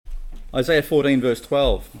Isaiah 14 verse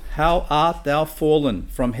 12. How art thou fallen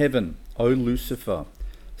from heaven, O Lucifer,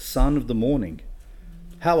 son of the morning?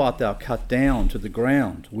 How art thou cut down to the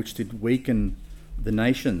ground, which did weaken the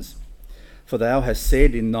nations? For thou hast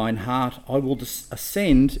said in thine heart, I will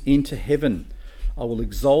ascend into heaven. I will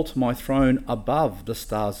exalt my throne above the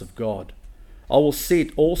stars of God. I will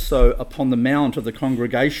sit also upon the mount of the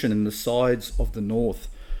congregation in the sides of the north.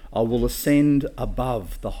 I will ascend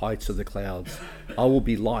above the heights of the clouds. I will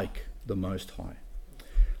be like the Most High.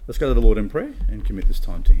 Let's go to the Lord in prayer and commit this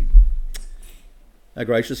time to him. Our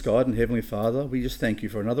gracious God and Heavenly Father, we just thank you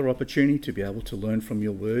for another opportunity to be able to learn from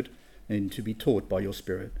your word and to be taught by your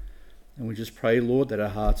Spirit. And we just pray, Lord, that our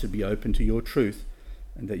hearts would be open to your truth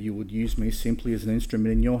and that you would use me simply as an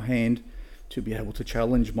instrument in your hand to be able to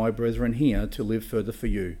challenge my brethren here to live further for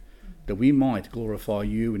you, that we might glorify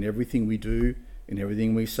you in everything we do, in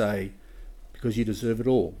everything we say, because you deserve it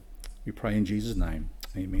all. We pray in Jesus' name.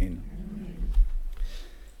 Amen.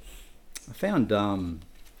 I found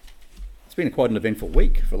it's been quite an eventful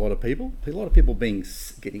week for a lot of people. A lot of people getting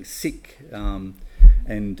sick and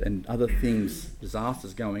other things,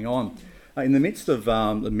 disasters going on. In the midst of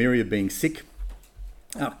Amelia being sick,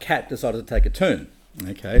 our cat decided to take a turn.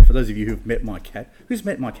 Okay, for those of you who've met my cat, who's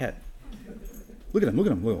met my cat? Look at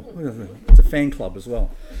him, Will. It's a fan club as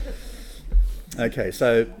well. Okay,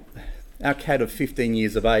 so our cat of 15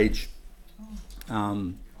 years of age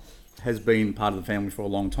has been part of the family for a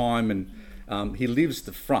long time, and he lives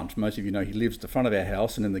the front. Most of you know he lives the front of our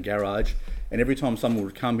house and in the garage, and every time someone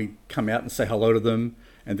would come, he'd come out and say hello to them,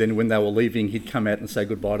 and then when they were leaving, he'd come out and say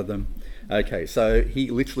goodbye to them. Okay, so he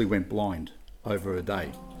literally went blind over a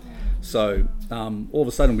day. So all of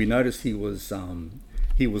a sudden we noticed he was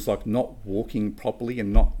like not walking properly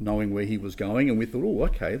and not knowing where he was going, and we thought, oh,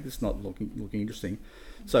 okay, this is not looking interesting.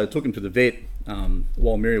 So I took him to the vet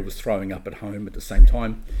while Miriam was throwing up at home at the same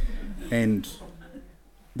time, and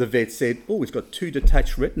the vet said, oh, he's got 2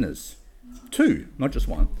 detached retinas. 2, not just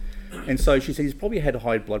 1. And so she said he's probably had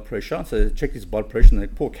high blood pressure. So they checked his blood pressure, and the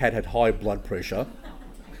poor cat had high blood pressure.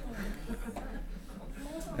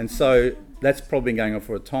 And so that's probably been going on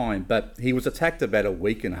for a time, but he was attacked about a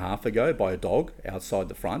week and a half ago by a dog outside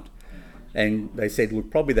the front. And they said, look,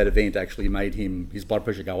 probably that event actually made his blood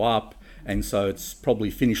pressure go up, and so it's probably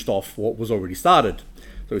finished off what was already started.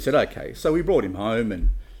 So we said, okay. So we brought him home,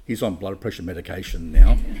 and he's on blood pressure medication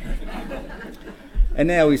now. And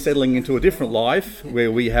now he's settling into a different life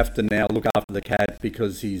where we have to now look after the cat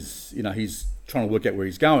because he's trying to work out where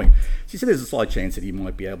he's going. She said there's a slight chance that he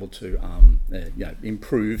might be able to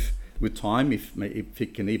improve with time if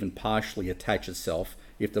it can even partially attach itself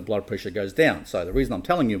if the blood pressure goes down. So the reason I'm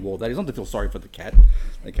telling you all that is not to feel sorry for the cat.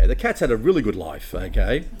 Okay, the cat's had a really good life,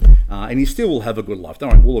 okay, and he still will have a good life.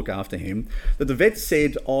 Don't worry, we'll look after him. But the vet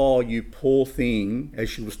said, oh, you poor thing, as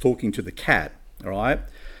she was talking to the cat, all right?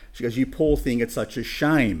 She goes, you poor thing, it's such a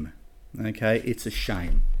shame. Okay, it's a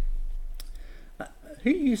shame. Who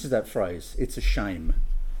uses that phrase? It's a shame.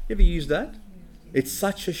 You ever used that? It's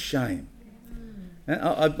such a shame.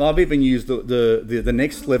 I've even used the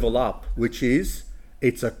next level up, which is,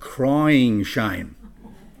 it's a crying shame.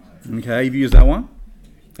 Okay, you've used that one?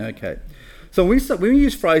 Okay. So when we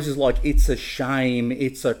use phrases like, it's a shame,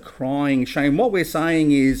 it's a crying shame, what we're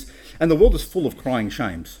saying is, and the world is full of crying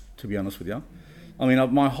shames, to be honest with you. I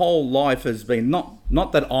mean, my whole life has been,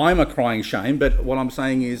 not that I'm a crying shame, but what I'm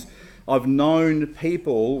saying is, I've known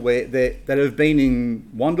people that have been in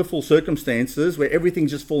wonderful circumstances where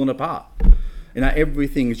everything's just fallen apart.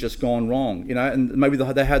 Everything's just gone wrong, and maybe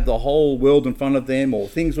they had the whole world in front of them, or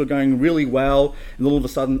things were going really well, and all of a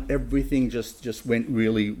sudden everything just went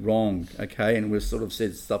really wrong, okay? And we sort of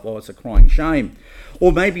said stuff, oh, it's a crying shame.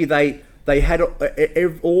 Or maybe they had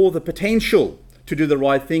all the potential to do the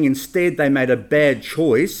right thing. Instead, they made a bad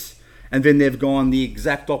choice, and then they've gone the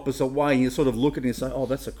exact opposite way, and you sort of look at it and say, oh,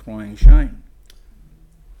 that's a crying shame.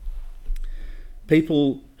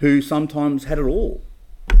 People who sometimes had it all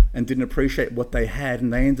and didn't appreciate what they had,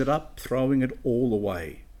 and they ended up throwing it all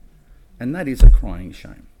away. And that is a crying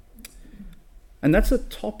shame. And that's a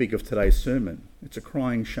topic of today's sermon. It's a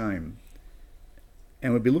crying shame.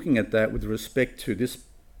 And we'll be looking at that with respect to this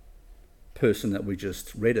person that we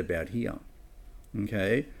just read about here.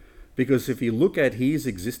 Okay? Because if you look at his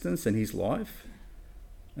existence and his life,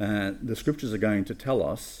 the scriptures are going to tell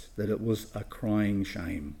us that it was a crying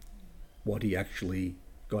shame what he actually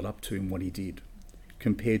got up to and what he did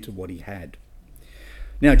compared to what he had.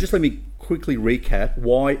 Now, just let me quickly recap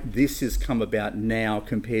why this has come about now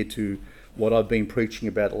compared to what I've been preaching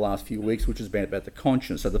about the last few weeks, which has been about the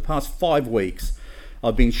conscience. So the past 5 weeks,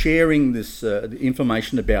 I've been sharing this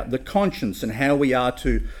information about the conscience and how we are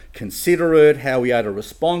to consider it, how we are to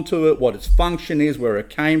respond to it, what its function is, where it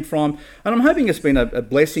came from. And I'm hoping it's been a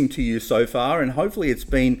blessing to you so far, and hopefully it's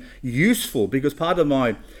been useful, because part of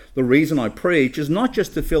the reason I preach is not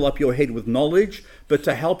just to fill up your head with knowledge, but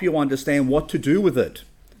to help you understand what to do with it.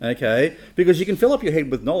 Okay? Because you can fill up your head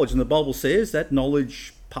with knowledge, and the Bible says that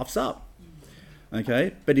knowledge puffs up.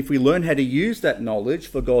 Okay? But if we learn how to use that knowledge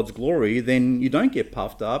for God's glory, then you don't get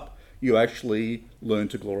puffed up. You actually learn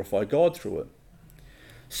to glorify God through it.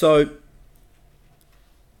 So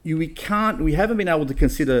we haven't been able to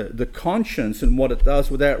consider the conscience and what it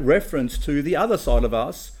does without reference to the other side of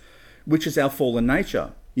us, which is our fallen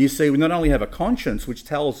nature. You see, we not only have a conscience which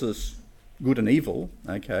tells us good and evil,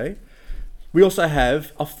 okay, we also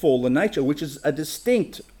have a fallen nature which is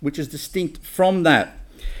distinct from that.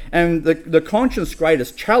 And the conscience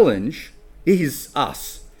greatest challenge is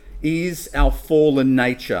us, is our fallen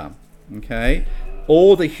nature, okay,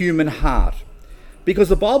 or the human heart. Because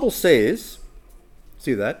the Bible says,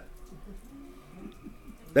 see that?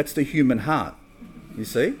 That's the human heart, you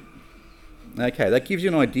see? Okay, that gives you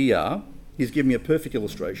an idea. He's given me a perfect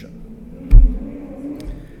illustration.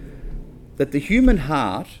 That the human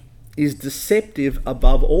heart is deceptive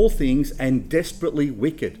above all things and desperately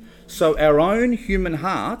wicked. So our own human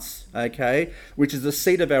hearts, okay, which is the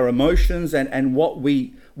seat of our emotions and what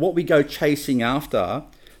we go chasing after,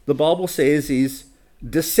 the Bible says is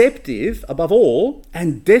deceptive above all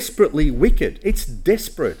and desperately wicked. It's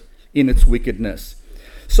desperate in its wickedness.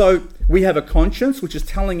 So we have a conscience which is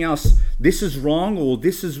telling us this is wrong, or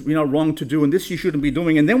this is wrong to do, and this you shouldn't be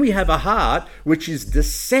doing. And then we have a heart which is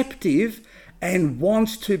deceptive and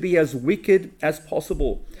wants to be as wicked as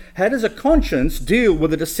possible. How does a conscience deal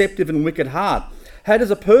with a deceptive and wicked heart? How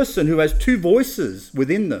does a person who has two voices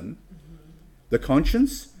within them, the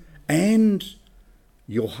conscience and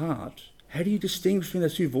your heart, how do you distinguish between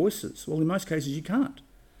those two voices? Well, in most cases you can't.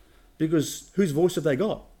 Because whose voice have they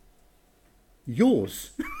got?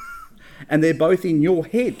 Yours. And they're both in your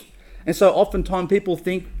head. And so oftentimes people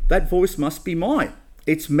think that voice must be mine.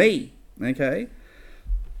 It's me. Okay?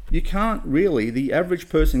 You can't really, the average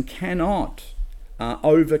person cannot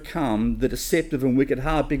overcome the deceptive and wicked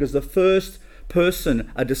heart, because the first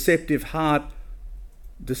person a deceptive heart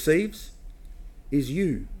deceives is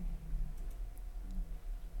you.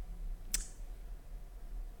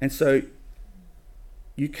 And so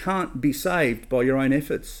you can't be saved by your own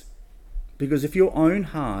efforts, because if your own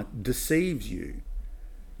heart deceives you,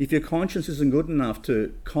 if your conscience isn't good enough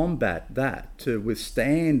to combat that, to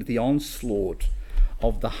withstand the onslaught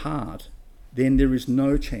of the heart, then there is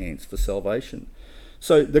no chance for salvation.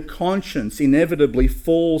 So the conscience inevitably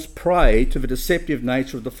falls prey to the deceptive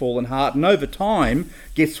nature of the fallen heart, and over time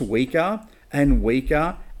gets weaker and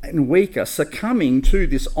weaker and weaker, succumbing to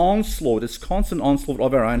this onslaught, this constant onslaught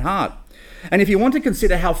of our own heart. And if you want to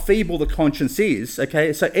consider how feeble the conscience is,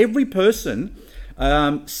 okay, so every person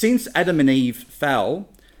since Adam and Eve fell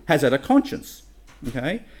has had a conscience,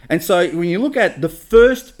 okay? And so when you look at the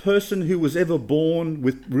first person who was ever born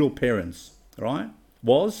with real parents, right,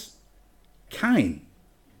 was Cain.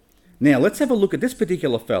 Now, let's have a look at this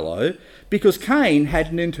particular fellow, because Cain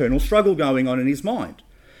had an internal struggle going on in his mind.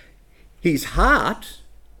 His heart,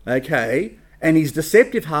 okay, and his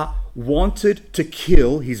deceptive heart wanted to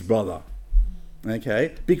kill his brother,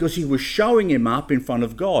 okay, because he was showing him up in front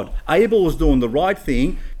of God. Abel was doing the right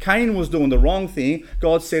thing. Cain was doing the wrong thing.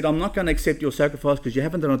 God said, I'm not going to accept your sacrifice because you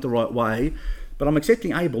haven't done it the right way, but I'm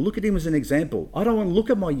accepting Abel. Look at him as an example. I don't want to look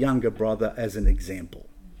at my younger brother as an example.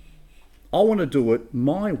 I want to do it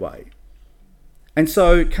my way. And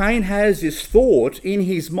so Cain has this thought in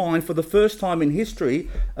his mind for the first time in history.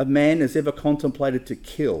 A man has ever contemplated to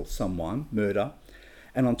kill someone, murder,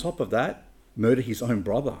 and on top of that, murder his own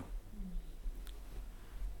brother.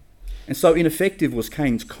 And so ineffective was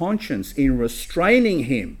Cain's conscience in restraining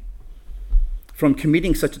him from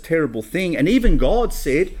committing such a terrible thing. And even God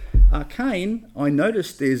said, Cain, I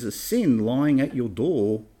noticed there's a sin lying at your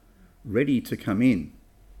door ready to come in,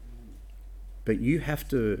 but you have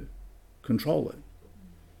to control it.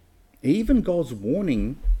 Even God's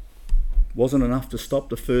warning wasn't enough to stop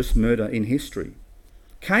the first murder in history.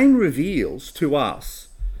 Cain reveals to us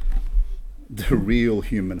the real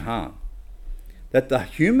human heart. That the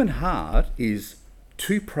human heart is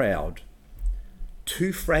too proud,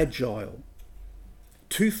 too fragile,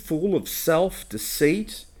 too full of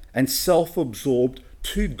self-deceit and self-absorbed,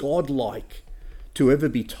 too godlike to ever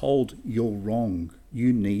be told you're wrong.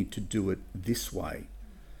 You need to do it this way.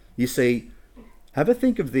 You see, have a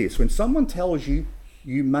think of this. When someone tells you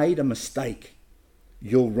you made a mistake,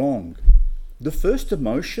 you're wrong, the first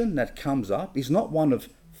emotion that comes up is not one of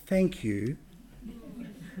thank you.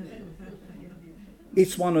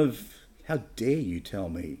 It's one of, how dare you tell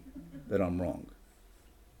me that I'm wrong?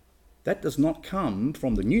 That does not come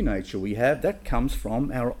from the new nature we have. That comes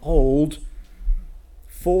from our old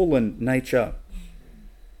fallen nature.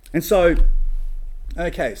 And so,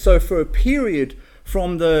 so for a period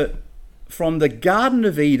from the Garden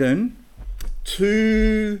of Eden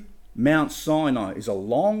to Mount Sinai is a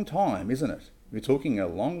long time, isn't it? We're talking a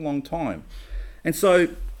long, long time. And so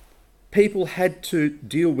people had to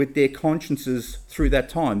deal with their consciences through that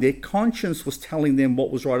time. Their conscience was telling them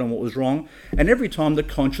what was right and what was wrong, and every time the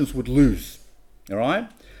conscience would lose. All right?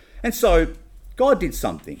 And so God did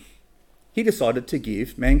something. He decided to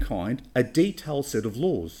give mankind a detailed set of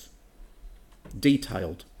laws.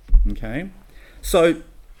 Detailed. Okay? So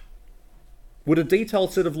would a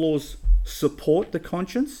detailed set of laws support the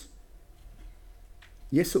conscience?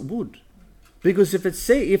 Yes, it would. Because if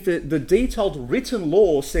the detailed written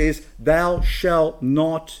law says, thou shalt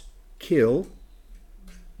not kill,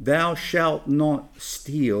 thou shalt not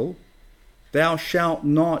steal, thou shalt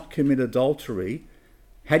not commit adultery,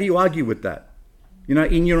 how do you argue with that? You know,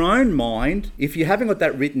 in your own mind, if you haven't got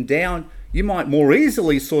that written down, you might more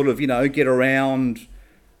easily sort of, get around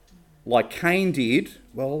like Cain did.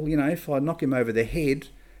 Well, if I knock him over the head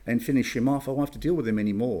and finish him off, I won't have to deal with him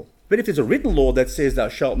anymore. But if there's a written law that says thou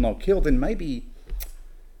shalt not kill, then maybe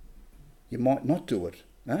you might not do it,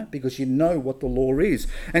 because you know what the law is.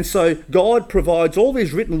 And so God provides all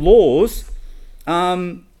these written laws,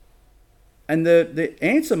 and the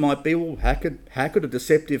answer might be, well, how could a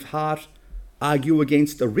deceptive heart argue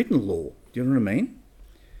against a written law? Do you know what I mean?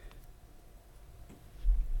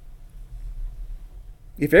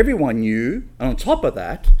 If everyone knew, and on top of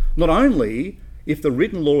that, not only if the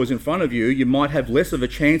written law is in front of you, you might have less of a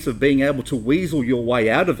chance of being able to weasel your way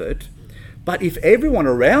out of it. But if everyone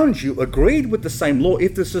around you agreed with the same law,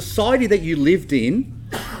 if the society that you lived in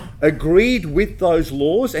agreed with those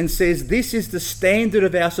laws and says this is the standard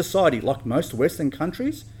of our society, like most Western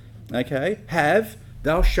countries, have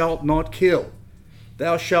thou shalt not kill,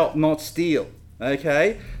 thou shalt not steal.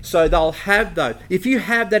 So they'll have that. If you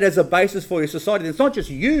have that as a basis for your society, then it's not just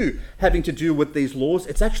you having to do with these laws,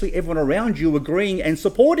 it's actually everyone around you agreeing and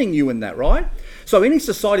supporting you in that, right? So any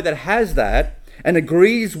society that has that and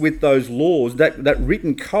agrees with those laws, that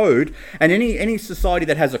written code, and any society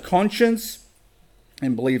that has a conscience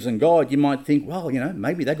and believes in God, you might think, well,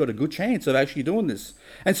 maybe they've got a good chance of actually doing this.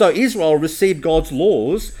 And so Israel received God's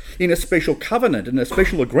laws in a special covenant, in a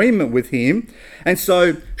special agreement with him. And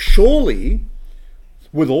so surely,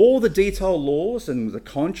 with all the detailed laws and the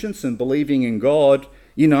conscience and believing in God,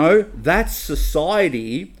 that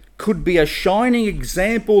society could be a shining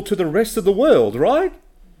example to the rest of the world, right?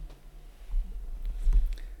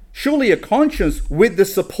 Surely a conscience with the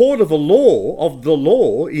support of the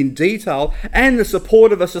law in detail, and the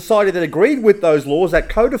support of a society that agreed with those laws, that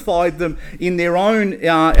codified them in their own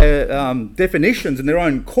definitions, in their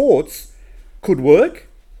own courts, could work?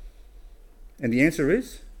 And the answer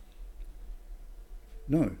is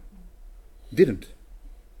no, didn't.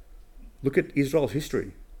 Look at Israel's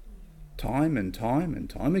history. Time and time and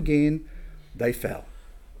time again, they fell.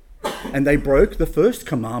 And they broke the first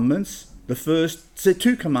commandments, the first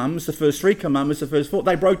two commandments, the first three commandments, the first four.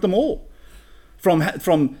 They broke them all.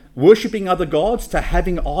 From worshipping other gods, to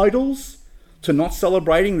having idols, to not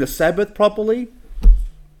celebrating the Sabbath properly,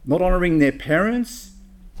 not honouring their parents.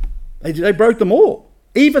 They broke them all,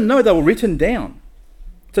 even though they were written down.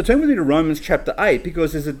 So turn with me to Romans chapter 8,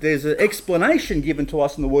 because there's an explanation given to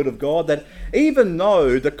us in the Word of God that even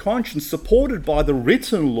though the conscience supported by the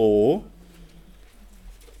written law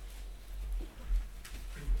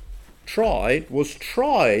was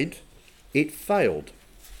tried, it failed.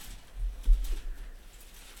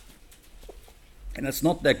 And it's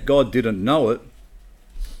not that God didn't know it,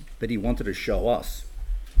 but he wanted to show us.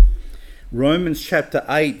 Romans chapter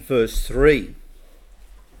 8 verse 3.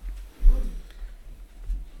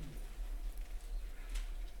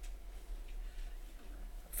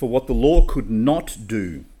 For what the law could not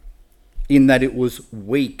do, in that it was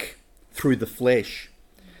weak through the flesh,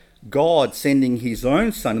 God, sending his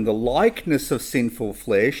own Son in the likeness of sinful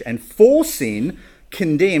flesh, and for sin,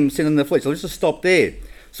 condemned sin in the flesh. So let's just stop there.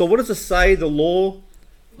 So what does it say the law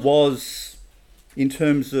was in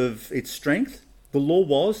terms of its strength? The law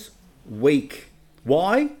was weak.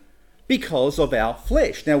 Why? Because of our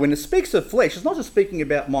flesh. Now, when it speaks of flesh, it's not just speaking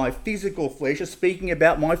about my physical flesh, it's speaking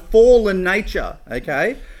about my fallen nature,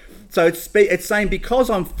 So it's saying because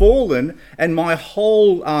I'm fallen and my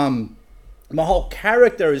whole My whole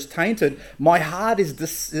character is tainted. My heart is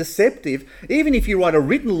deceptive. Even if you write a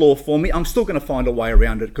written law for me, I'm still going to find a way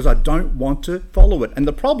around it because I don't want to follow it. And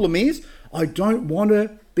the problem is, I don't want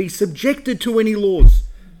to be subjected to any laws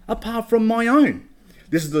apart from my own.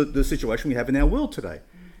 This is the situation we have in our world today.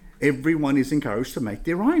 Everyone is encouraged to make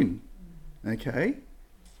their own. Okay?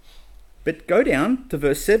 But go down to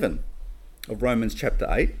verse 7 of Romans chapter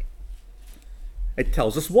 8. It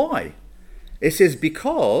tells us why. It says,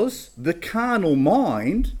 because the carnal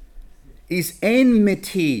mind is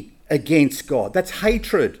enmity against God. That's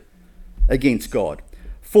hatred against God.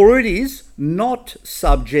 For it is not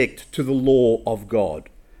subject to the law of God,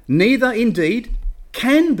 neither indeed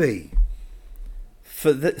can be.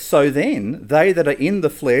 So then, they that are in the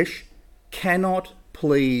flesh cannot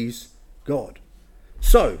please God.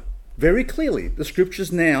 So, very clearly, the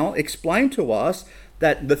scriptures now explain to us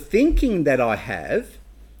that the thinking that I have,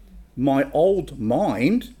 my old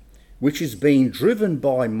mind, which is being driven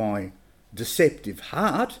by my deceptive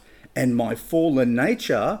heart and my fallen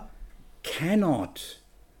nature, cannot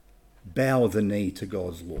bow the knee to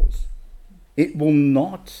God's laws. It will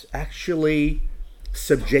not actually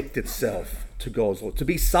subject itself to God's law. To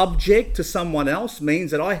be subject to someone else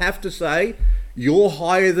means that I have to say, you're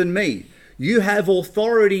higher than me. You have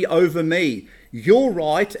authority over me. You're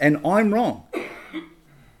right and I'm wrong.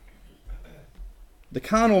 The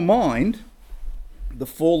carnal mind, the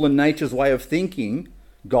fallen nature's way of thinking,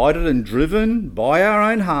 guided and driven by our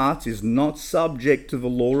own hearts, is not subject to the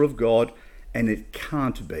law of God, and it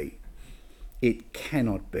can't be. It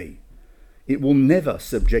cannot be. It will never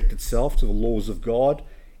subject itself to the laws of God.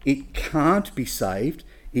 It can't be saved.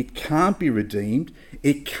 It can't be redeemed.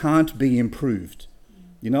 It can't be improved.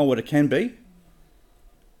 You know what it can be?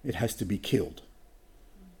 It has to be killed.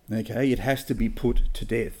 Okay? It has to be put to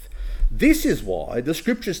death. This is why the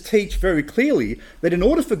scriptures teach very clearly that in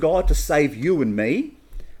order for God to save you and me,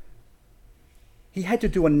 he had to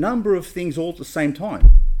do a number of things all at the same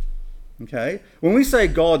time. Okay? When we say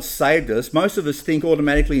God saved us, most of us think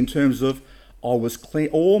automatically in terms of, I was clean,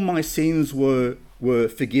 all my sins were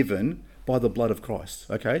forgiven by the blood of Christ,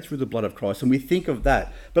 okay, through the blood of Christ. And we think of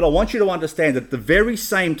that. But I want you to understand that at the very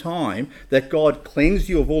same time that God cleansed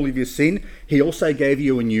you of all of your sin, he also gave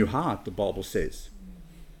you a new heart, the Bible says.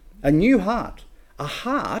 A new heart. A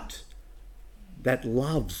heart that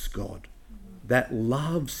loves God, that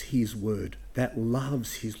loves his word, that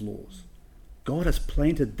loves his laws. God has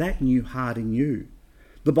planted that new heart in you.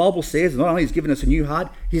 The Bible says not only he's given us a new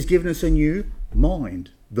heart, he's given us a new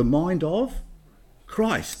mind. The mind of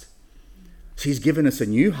Christ. So he's given us a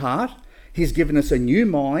new heart. He's given us a new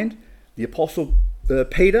mind. The Apostle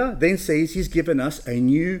Peter then says he's given us a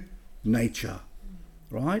new nature.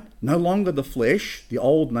 Right? No longer the flesh, the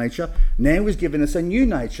old nature. Now he's given us a new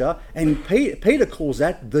nature. And Peter calls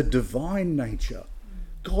that the divine nature.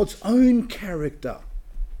 God's own character.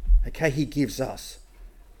 Okay, he gives us.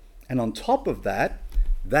 And on top of that,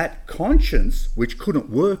 that conscience, which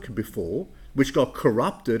couldn't work before, which got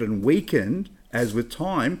corrupted and weakened as with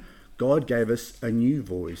time, God gave us a new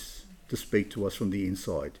voice to speak to us from the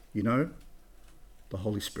inside. You know, the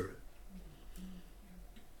Holy Spirit.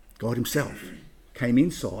 God himself came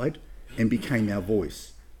inside and became our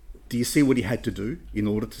voice. Do you see what he had to do in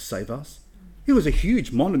order to save us? It was a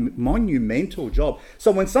huge monumental job.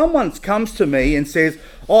 So when someone comes to me and says,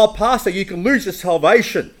 oh, Pastor, you can lose your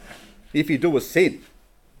salvation if you do a sin.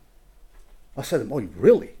 I say to them, oh,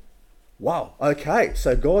 really? Wow, okay.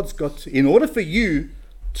 So God's got to, in order for you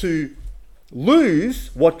to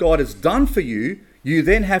lose what God has done for you, you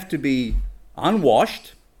then have to be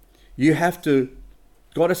unwashed.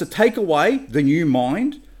 God has to take away the new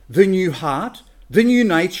mind, the new heart, the new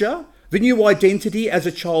nature, the new identity as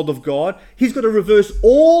a child of God. He's got to reverse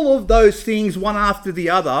all of those things one after the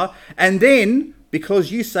other. And then,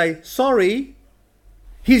 because you say, sorry,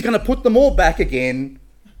 he's going to put them all back again,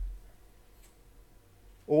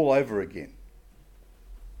 all over again.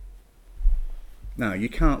 No, you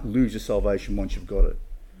can't lose your salvation once you've got it.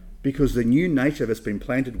 Because the new nature that's been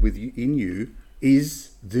planted in you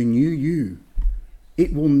is the new you.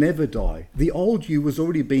 It will never die. The old you was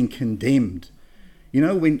already being condemned. You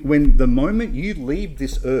know, when the moment you leave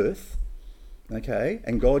this earth, okay,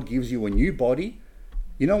 and God gives you a new body,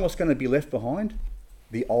 you know what's going to be left behind?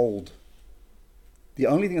 The old. The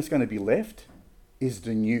only thing that's going to be left is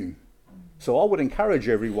the new. So I would encourage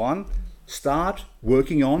everyone, start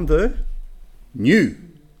working on the new,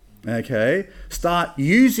 okay? Start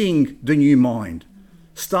using the new mind.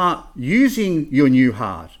 Start using your new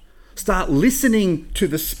heart. Start listening to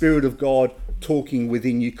the Spirit of God talking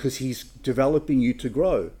within you, because he's developing you to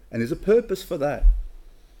grow. And there's a purpose for that.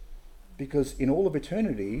 Because in all of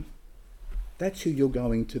eternity, that's who you're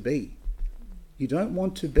going to be. You don't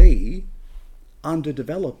want to be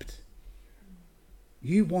underdeveloped.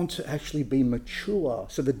 You want to actually be mature.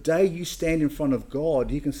 So the day you stand in front of God,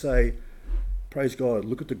 you can say, praise God,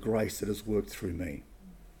 look at the grace that has worked through me.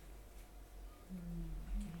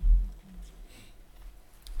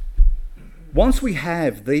 Once we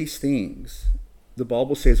have these things, the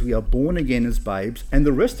Bible says we are born again as babes, and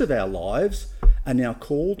the rest of our lives are now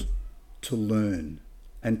called to learn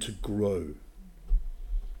and to grow.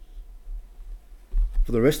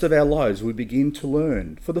 For the rest of our lives, we begin to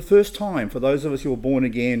learn, for the first time, for those of us who are born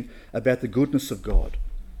again, about the goodness of God,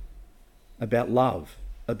 about love,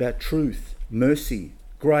 about truth, mercy,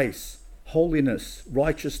 grace, holiness,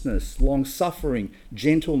 righteousness, long-suffering,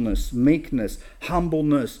 gentleness, meekness,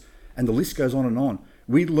 humbleness, and the list goes on and on.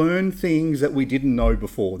 We learn things that we didn't know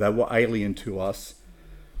before. They were alien to us.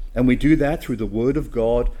 And we do that through the Word of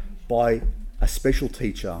God by a special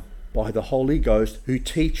teacher, by the Holy Ghost, who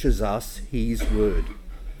teaches us His Word.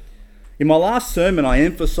 In my last sermon, I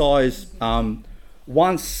emphasised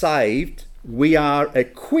once saved, we are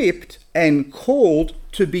equipped and called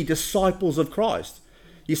to be disciples of Christ.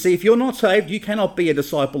 You see, if you're not saved, you cannot be a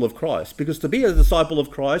disciple of Christ, because to be a disciple of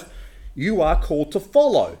Christ, you are called to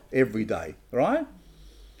follow every day, right?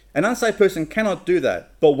 An unsaved person cannot do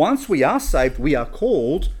that. But once we are saved, we are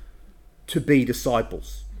called to be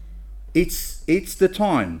disciples. It's the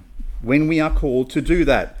time when we are called to do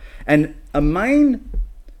that. And a main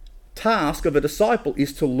task of a disciple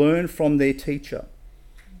is to learn from their teacher.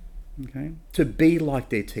 Okay? To be like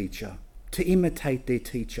their teacher, to imitate their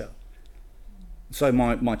teacher. So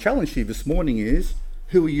my challenge to you this morning is,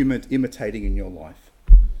 who are you imitating in your life?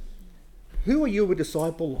 Who are you a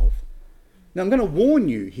disciple of? Now, I'm going to warn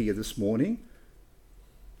you here this morning,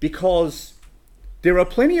 because there are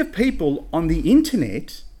plenty of people on the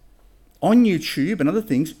internet, on YouTube and other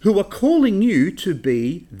things, who are calling you to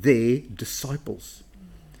be their disciples.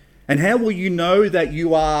 And how will you know that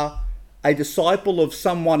you are a disciple of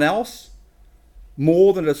someone else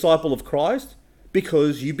more than a disciple of Christ?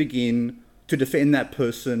 Because you begin to defend that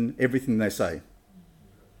person, everything they say.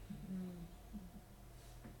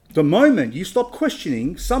 The moment you stop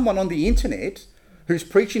questioning someone on the internet who's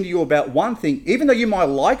preaching to you about one thing, even though you might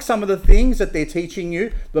like some of the things that they're teaching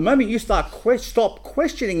you, the moment you stop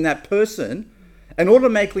questioning that person and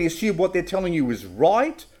automatically assume what they're telling you is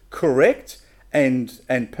right, correct, and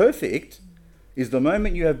perfect, is the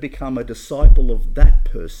moment you have become a disciple of that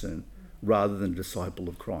person rather than a disciple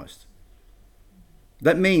of Christ.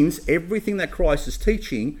 That means everything that Christ is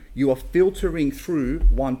teaching, you are filtering through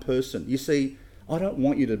one person. You see, I don't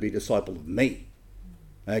want you to be a disciple of me.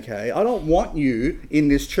 Okay? I don't want you in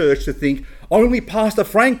this church to think only Pastor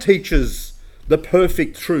Frank teaches the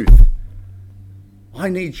perfect truth. I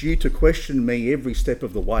need you to question me every step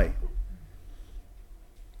of the way,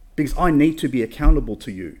 because I need to be accountable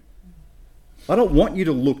to you. I don't want you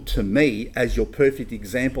to look to me as your perfect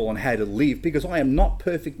example on how to live, because I am not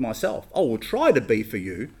perfect myself. I will try to be for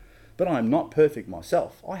you, but I am not perfect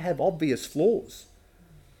myself. I have obvious flaws.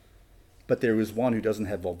 But there is one who doesn't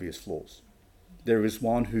have obvious flaws. There is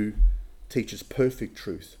one who teaches perfect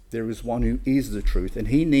truth. There is one who is the truth, and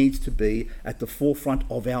he needs to be at the forefront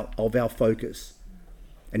of our focus.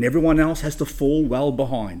 And everyone else has to fall well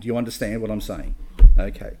behind. You understand what I'm saying?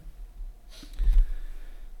 Okay.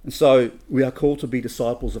 And so we are called to be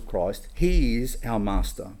disciples of Christ. He is our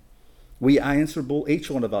master. We are answerable, each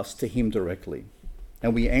one of us, to him directly.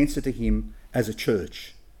 And we answer to him as a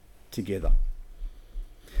church together.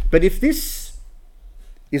 But if this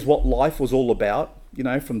is what life was all about,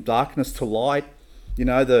 from darkness to light,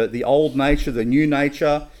 the old nature, the new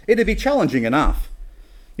nature, it'd be challenging enough,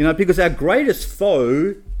 because our greatest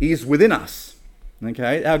foe is within us.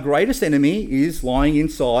 Okay, our greatest enemy is lying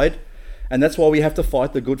inside, and that's why we have to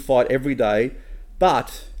fight the good fight every day.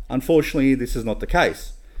 But unfortunately, this is not the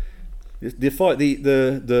case. The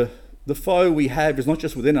foe we have is not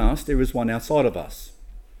just within us; there is one outside of us.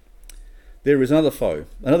 There is another foe,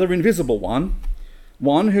 another invisible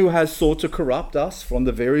one who has sought to corrupt us from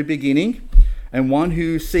the very beginning, and one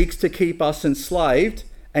who seeks to keep us enslaved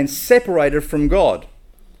and separated from God.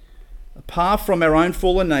 Apart from our own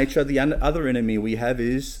fallen nature, the other enemy we have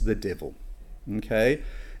is the devil. Okay?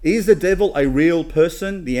 Is the devil a real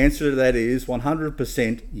person? The answer to that is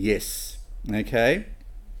 100% yes. Okay?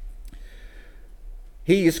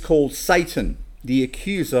 He is called Satan, the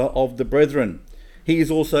accuser of the brethren. He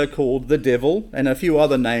is also called the devil, and a few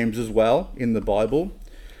other names as well in the Bible.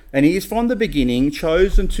 And he is from the beginning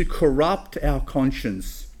chosen to corrupt our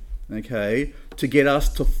conscience, okay, to get us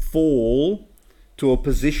to fall to a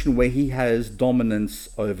position where he has dominance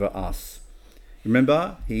over us.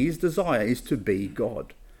 Remember, his desire is to be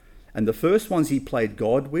God. And the first ones he played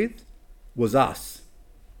God with was us.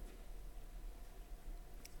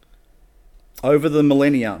 Over the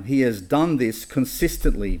millennia, he has done this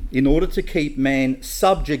consistently in order to keep man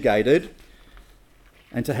subjugated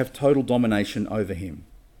and to have total domination over him.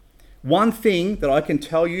 One thing that I can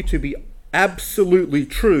tell you to be absolutely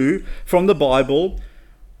true from the Bible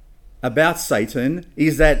about Satan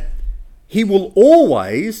is that he will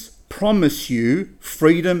always promise you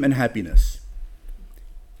freedom and happiness.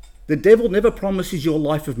 The devil never promises you a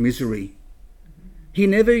life of misery. He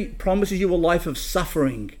never promises you a life of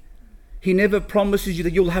suffering. He never promises you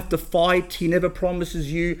that you'll have to fight. He never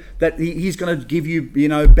promises you that he's going to give you,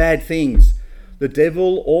 bad things. The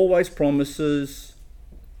devil always promises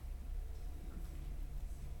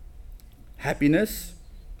happiness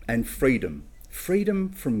and freedom. Freedom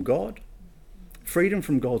from God. Freedom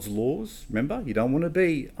from God's laws. Remember, you don't want to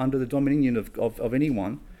be under the dominion of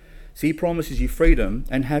anyone. So he promises you freedom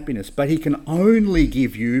and happiness, but he can only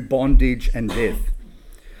give you bondage and death.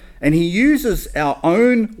 And he uses our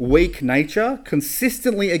own weak nature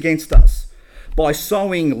consistently against us by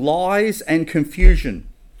sowing lies and confusion.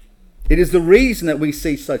 It is the reason that we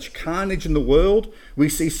see such carnage in the world. We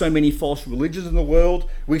see so many false religions in the world.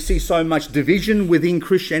 We see so much division within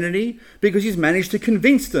Christianity because he's managed to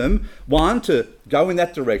convince them, one to go in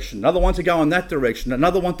that direction, another one to go in that direction,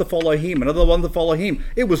 another one to follow him, another one to follow him.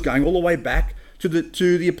 It was going all the way back to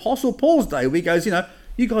the Apostle Paul's day where he goes,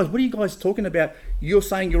 you guys, what are you guys talking about? You're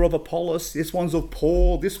saying you're of Apollos, this one's of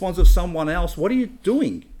Paul, this one's of someone else. What are you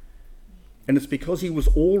doing? And it's because he was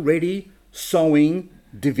already sowing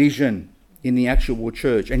division in the actual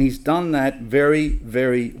church. And he's done that very,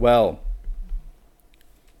 very well.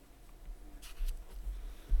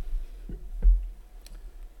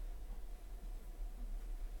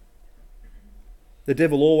 The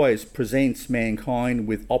devil always presents mankind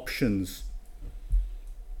with options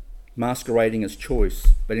masquerading as choice,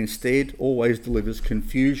 but instead always delivers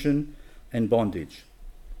confusion and bondage.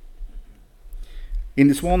 In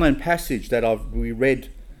this well-known passage that we read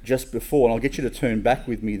just before, and I'll get you to turn back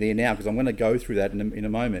with me there now because I'm going to go through that in a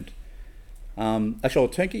moment. Actually, I'll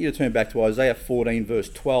get you to turn back to Isaiah 14 verse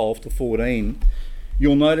 12 to 14.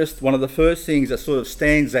 You'll notice one of the first things that sort of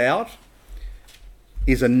stands out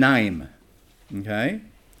is a name. Okay?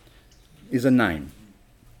 Is a name.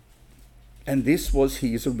 And this was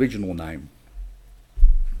his original name.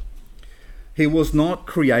 He was not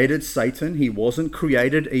created Satan. He wasn't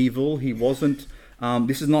created evil. He wasn't,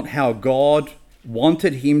 this is not how God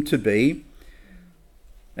wanted him to be.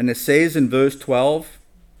 And it says in verse 12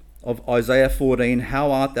 of Isaiah 14,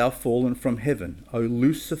 "How art thou fallen from heaven, O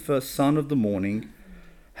Lucifer, son of the morning?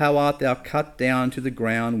 How art thou cut down to the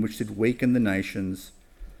ground, which did weaken the nations?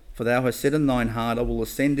 For thou hast said in thine heart, I will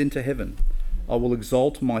ascend into heaven. I will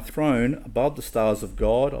exalt my throne above the stars of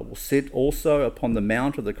God. I will sit also upon the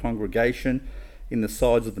mount of the congregation in the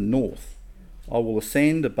sides of the north. I will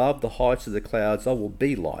ascend above the heights of the clouds. I will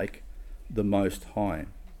be like the Most High."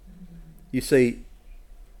 You see,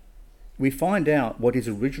 we find out what his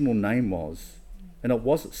original name was, and it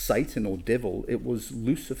wasn't Satan or devil, it was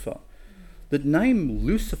Lucifer. The name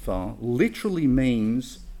Lucifer literally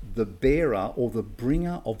means the bearer or the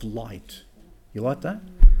bringer of light. You like that?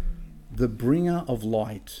 The bringer of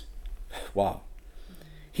light. Wow.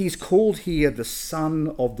 He's called here the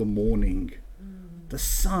son of the morning. The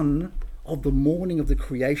son of the morning of the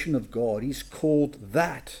creation of God. He's called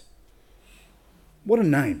that. What a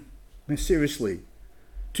name. I mean, seriously.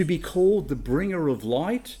 To be called the bringer of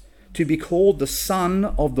light, to be called the son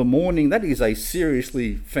of the morning, that is a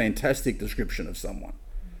seriously fantastic description of someone.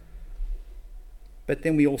 But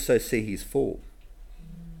then we also see his fall.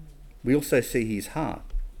 We also see his heart.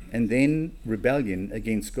 And then rebellion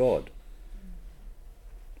against God.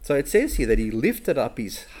 So it says here that he lifted up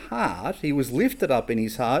his heart, he was lifted up in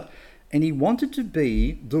his heart, and he wanted to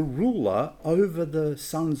be the ruler over the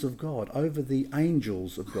sons of God, over the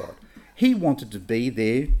angels of God. He wanted to be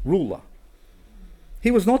their ruler.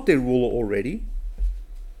 He was not their ruler already.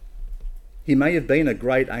 He may have been a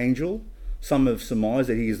great angel. Some have surmised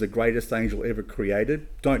that he is the greatest angel ever created.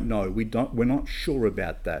 Don't know. We're not sure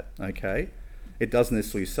about that, okay? It doesn't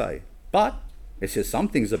necessarily say. But it says some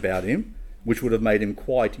things about him which would have made him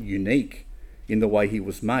quite unique in the way he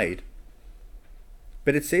was made.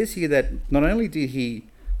 But it says here that not only did he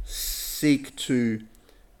seek to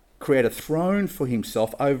create a throne for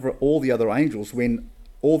himself over all the other angels when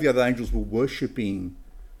all the other angels were worshipping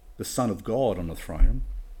the Son of God on the throne,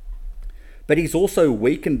 but he's also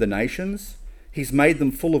weakened the nations. He's made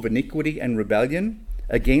them full of iniquity and rebellion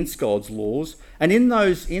against God's laws. And in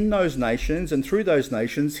those nations and through those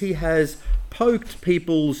nations, he has poked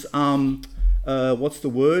people's, their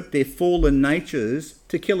fallen natures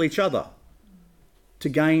to kill each other, to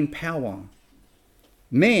gain power.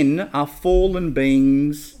 Men are fallen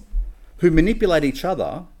beings who manipulate each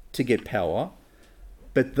other to get power,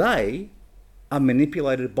 but they are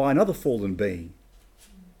manipulated by another fallen being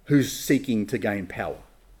who's seeking to gain power.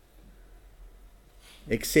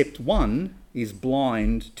 Except one is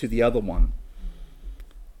blind to the other one.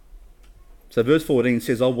 So verse 14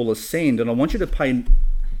 says, I will ascend, and I want you to pay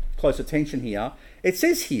close attention here. It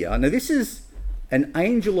says here, now this is an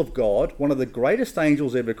angel of God, one of the greatest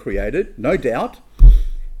angels ever created, no doubt.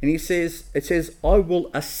 And it says, I will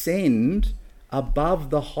ascend above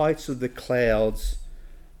the heights of the clouds.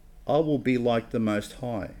 I will be like the Most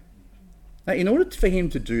High. Now, in order for him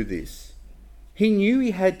to do this, he knew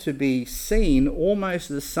he had to be seen almost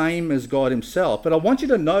the same as God himself. But I want you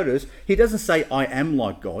to notice, he doesn't say, I am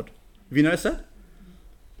like God. Have you noticed that?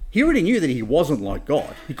 He already knew that he wasn't like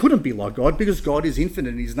God. He couldn't be like God because God is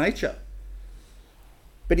infinite in his nature.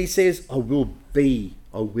 But he says, I will be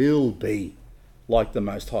like the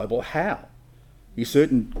Most High. Well, how? He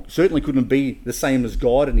certainly couldn't be the same as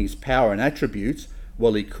God in his power and attributes.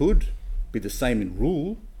 Well, he could be the same in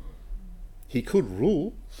rule. He could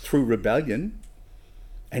rule through rebellion,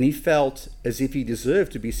 and he felt as if he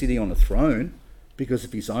deserved to be sitting on a throne because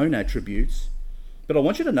of his own attributes. But I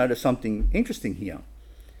want you to notice something interesting here.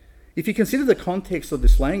 If you consider the context of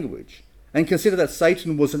this language, and consider that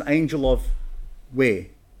Satan was an angel of where?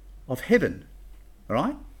 Of heaven, all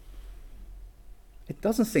right? It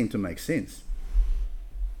doesn't seem to make sense.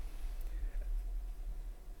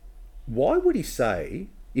 Why would he say,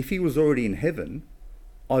 if he was already in heaven,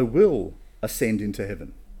 I will ascend into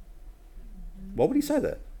heaven? Why would he say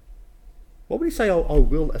that? Why would he say, I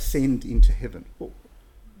will ascend into heaven? Well,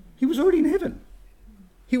 he was already in heaven.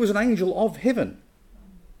 He was an angel of heaven.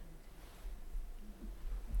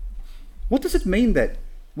 What does it mean that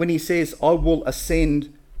when he says, I will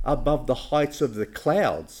ascend above the heights of the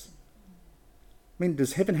clouds? I mean,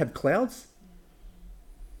 does heaven have clouds?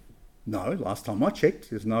 No, last time I checked,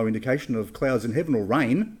 there's no indication of clouds in heaven or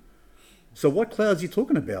rain. So what clouds are you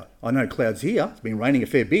talking about? I know clouds here. It's been raining a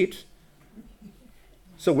fair bit.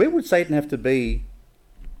 So where would Satan have to be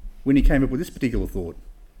when he came up with this particular thought?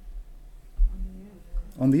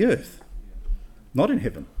 On the earth. Not in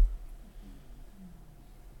heaven.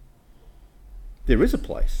 There is a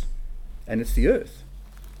place, and it's the earth,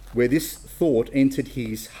 where this thought entered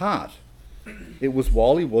his heart. It was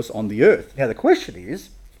while he was on the earth. Now the question is,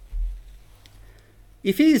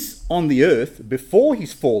 if he's on the earth before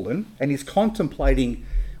he's fallen and he's contemplating,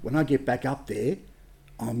 when I get back up there,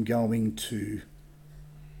 I'm going to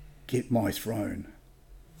get my throne.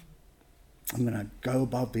 I'm going to go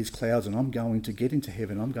above these clouds and I'm going to get into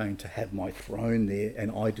heaven. I'm going to have my throne there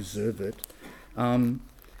and I deserve it.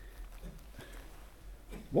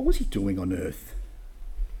 What was he doing on earth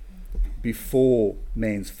before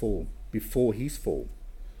man's fall, before his fall?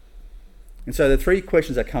 And so the three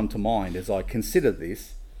questions that come to mind as I consider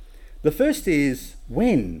this. The first is,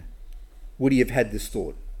 when would he have had this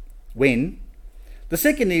thought? When? The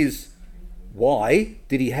second is, why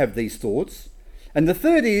did he have these thoughts? And the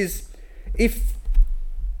third is, if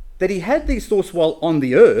that he had these thoughts while on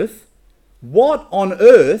the earth, what on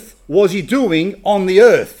earth was he doing on the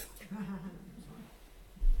earth?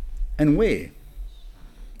 And where?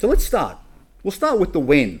 So let's start. We'll start with the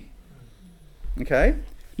when. Okay?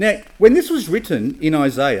 Now, when this was written in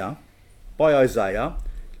Isaiah, by Isaiah,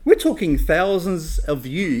 we're talking thousands of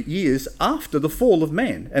years after the fall of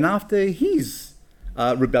man and after his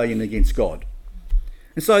rebellion against God.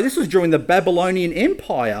 And so this was during the Babylonian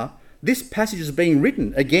Empire. This passage is being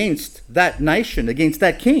written against that nation, against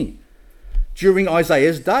that king, during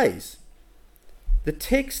Isaiah's days. The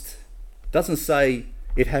text doesn't say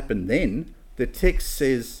it happened then. The text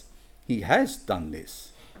says he has done this.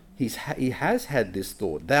 He has had this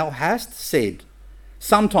thought. Thou hast said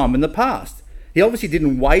sometime in the past. He obviously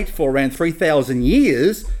didn't wait for around 3,000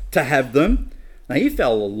 years to have them. Now, he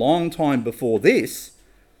fell a long time before this.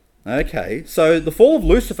 Okay, so the fall of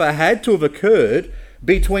Lucifer had to have occurred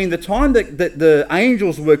between the time that the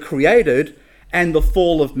angels were created and the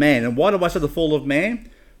fall of man. And why do I say the fall of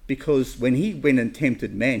man? Because when he went and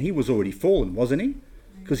tempted man, he was already fallen, wasn't he?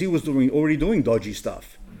 Because he was already doing dodgy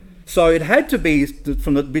stuff. So it had to be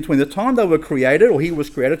between the time they were created, or he was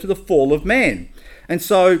created, to the fall of man. And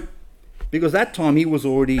so, because that time he was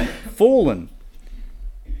already fallen.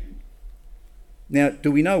 Now, do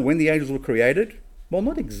we know when the angels were created? Well,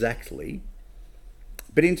 not exactly.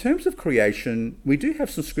 But in terms of creation, we do have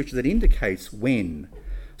some scripture that indicates when.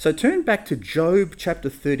 So turn back to Job chapter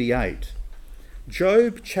 38.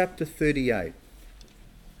 Job chapter 38.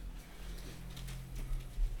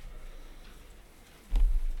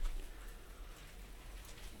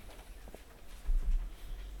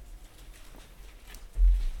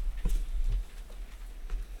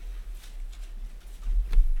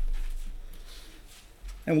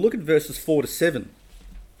 And we'll look at verses 4 to 7.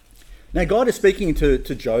 Now God is speaking to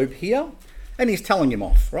Job here, and he's telling him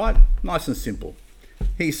off, right? Nice and simple.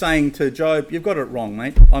 He's saying to Job, you've got it wrong,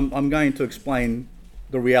 mate. I'm going to explain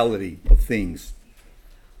the reality of things.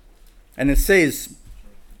 And it says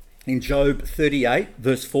in Job 38,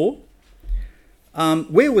 verse 4,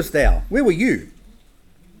 where was thou? Where were you?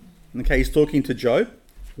 Okay, he's talking to Job.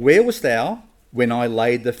 Where was thou when I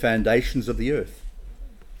laid the foundations of the earth?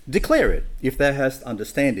 Declare it, if thou hast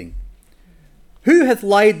understanding. Who hath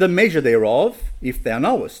laid the measure thereof, if thou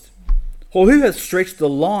knowest? Or who hath stretched the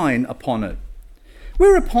line upon it?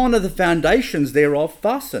 Whereupon are the foundations thereof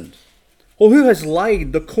fastened? Or who has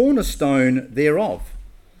laid the cornerstone thereof?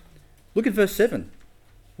 Look at verse 7.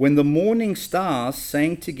 When the morning stars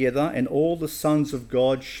sang together and all the sons of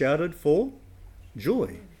God shouted for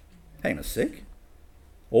joy. Hang on a sec.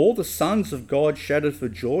 All the sons of God shouted for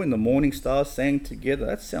joy and the morning stars sang together.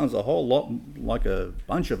 That sounds a whole lot like a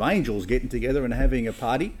bunch of angels getting together and having a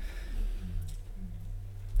party.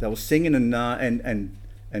 They were singing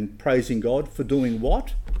and praising God for doing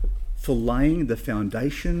what? For laying the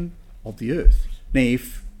foundation of the earth. Now,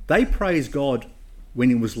 if they praise God when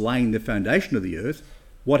he was laying the foundation of the earth,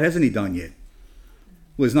 what hasn't he done yet?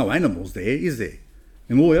 Well, there's no animals there, is there?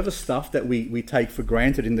 And all the other stuff that we take for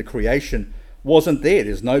granted in the creation wasn't there.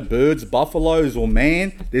 There's no birds, buffaloes, or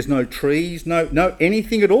man. There's no trees, no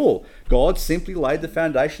anything at all. God simply laid the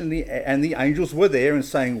foundation and the angels were there and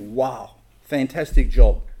saying, wow, fantastic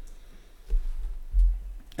job.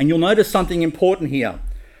 And you'll notice something important here.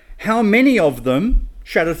 How many of them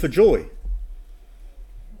shouted for joy?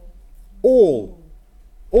 All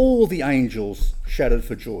the angels shouted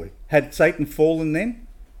for joy. Had Satan fallen then?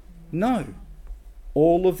 No.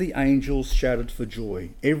 All of the angels shouted for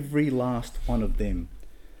joy. Every last one of them.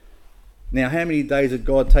 Now, how many days did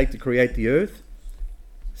God take to create the earth?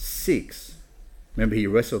 6. Remember, he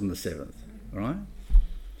rested on the 7th, right?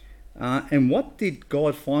 And what did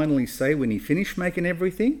God finally say when he finished making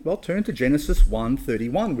everything? Well, turn to Genesis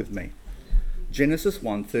 1:31 with me. Genesis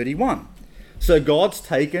 1:31. So God's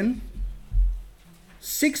taken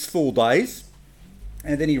 6 full days,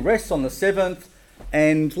 and then he rests on the 7th,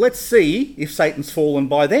 and let's see if Satan's fallen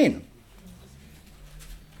by then.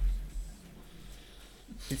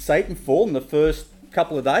 Did Satan fall in the first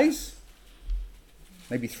couple of days?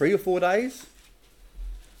 Maybe 3 or 4 days?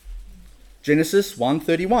 Genesis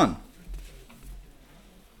 1:31.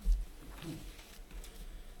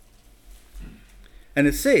 And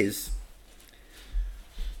it says,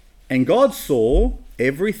 and God saw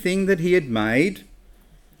everything that he had made,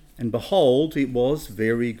 and behold, it was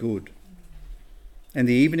very good. And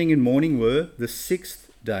the evening and morning were the 6th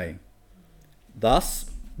day. Thus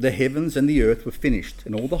the heavens and the earth were finished,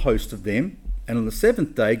 and all the host of them. And on the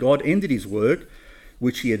 7th day God ended his work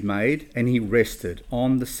which he had made, and he rested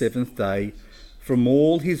on the 7th day from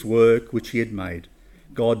all his work which he had made.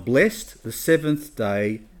 God blessed the 7th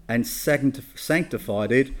day and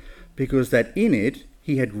sanctified it, because that in it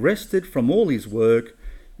he had rested from all his work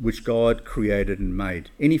which God created and made.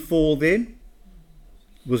 Any fall then?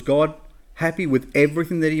 Was God happy with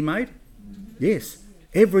everything that he made? Yes,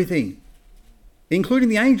 everything, including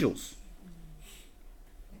the angels.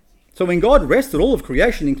 So when God rested, all of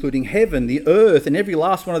creation, including heaven, the earth, and every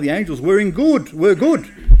last one of the angels were good.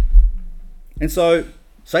 And so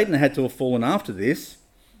Satan had to have fallen after this.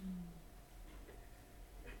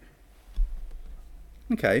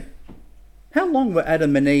 Okay, how long were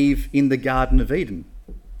Adam and Eve in the Garden of Eden?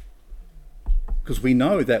 Because we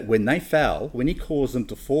know that when they fell, when he caused them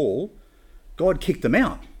to fall, God kicked them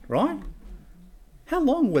out, right? How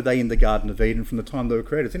long were they in the Garden of Eden from the time they were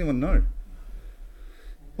created? Does anyone know?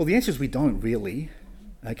 Well, the answer is we don't really,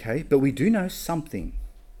 okay, but we do know something.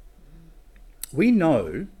 We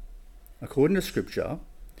know, according to Scripture,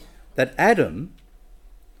 that Adam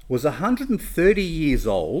was 130 years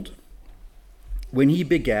old when he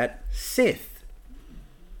begat Seth.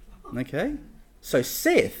 Okay? So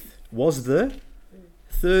Seth was the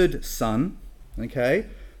 3rd son, okay,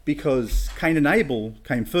 because Cain and Abel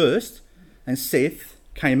came first and Seth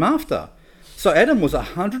came after. So Adam was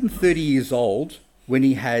 130 years old when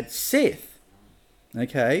he had Seth.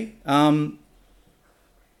 Okay? And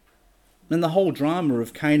the whole drama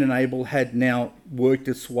of Cain and Abel had now worked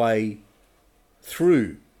its way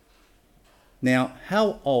through. Now,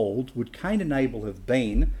 how old would Cain and Abel have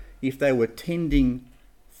been if they were tending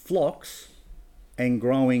flocks and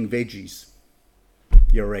growing veggies,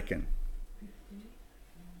 you reckon?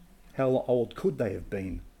 How old could they have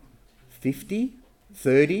been? 50?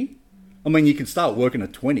 30? I mean, you can start working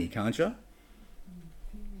at 20, can't you?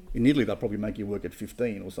 In Italy, they'll probably make you work at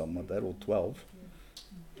 15 or something like that, or 12.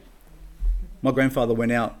 My grandfather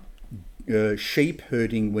went out sheep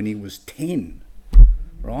herding when he was 10,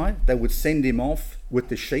 right? They would send him off with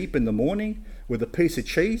the sheep in the morning with a piece of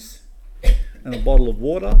cheese and a bottle of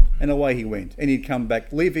water, and away he went. And he'd come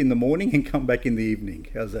back, leave in the morning and come back in the evening.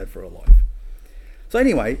 How's that for a life? So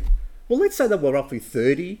anyway, well, let's say they were roughly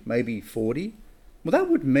 30, maybe 40. Well,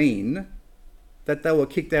 that would mean that they were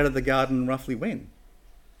kicked out of the garden roughly when?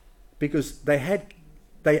 Because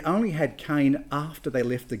they only had Cain after they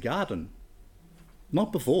left the garden,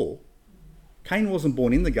 not before. Cain wasn't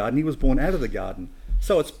born in the garden, he was born out of the garden.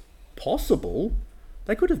 So it's possible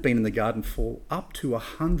they could have been in the garden for up to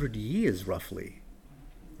 100 years roughly,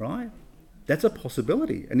 right? That's a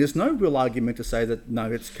possibility. And there's no real argument to say that,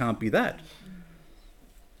 no, it can't be that.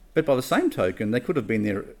 But by the same token, they could have been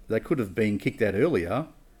there, they could have been kicked out earlier.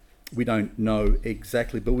 We don't know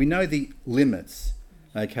exactly, but we know the limits,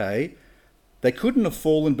 okay? They couldn't have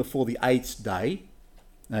fallen before the 8th day,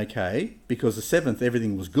 okay, because the 7th,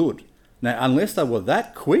 everything was good. Now, unless they were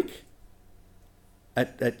that quick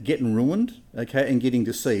at getting ruined, okay, and getting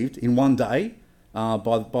deceived in one day by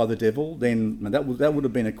the devil, then that would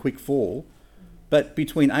have been a quick fall. But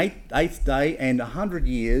between 8th day and 100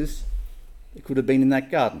 years, it could have been in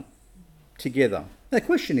that garden together. Now, the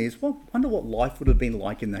question is, I wonder what life would have been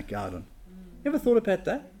like in that garden. You ever thought about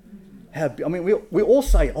that? We all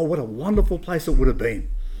say, oh, what a wonderful place it would have been.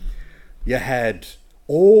 You had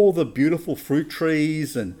all the beautiful fruit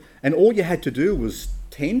trees and all you had to do was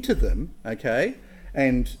tend to them, okay?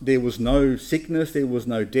 And there was no sickness, there was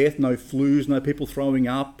no death, no flus, no people throwing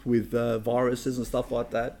up with viruses and stuff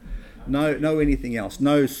like that. No anything else.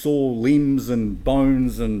 No sore limbs and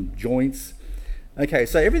bones and joints. Okay,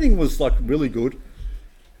 so everything was like really good.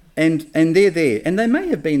 And they're there. And they may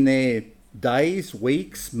have been there days,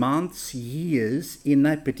 weeks, months, years in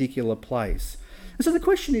that particular place. And so the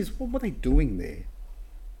question is, what were they doing there?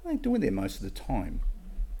 What were they doing there most of the time?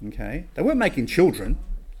 Okay, they weren't making children,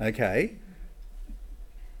 okay?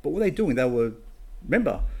 But what were they doing?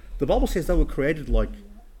 Remember, the Bible says they were created like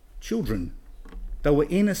children. They were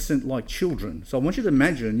innocent like children. So I want you to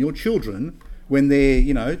imagine your children when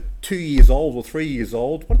they're, 2 years old or 3 years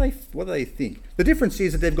old. What do they think? The difference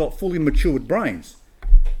is that they've got fully matured brains,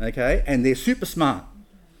 okay, and they're super smart.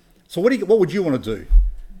 So what would you want to do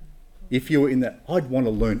if you were in that? I'd want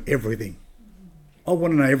to learn everything. I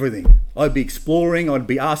want to know everything. I'd be exploring. I'd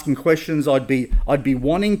be asking questions. I'd be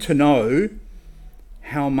wanting to know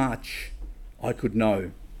how much I could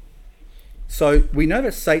know. So we know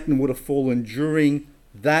that Satan would have fallen during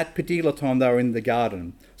that particular time they were in the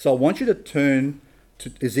garden. So I want you to turn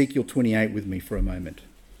to Ezekiel 28 with me for a moment.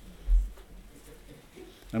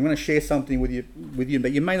 I'm going to share something with you,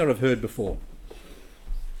 but you may not have heard before.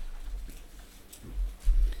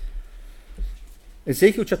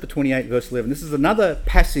 Ezekiel chapter 28, verse 11. This is another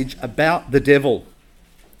passage about the devil,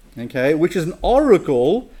 okay, which is an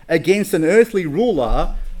oracle against an earthly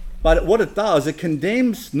ruler. But what it does, it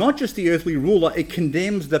condemns not just the earthly ruler, it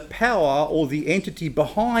condemns the power or the entity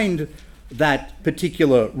behind that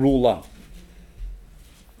particular ruler.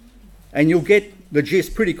 And you'll get the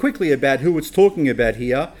gist pretty quickly about who it's talking about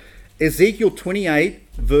here. Ezekiel 28,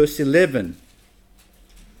 verse 11.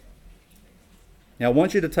 Now I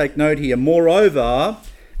want you to take note here. Moreover,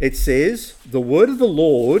 it says, the word of the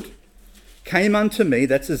Lord came unto me,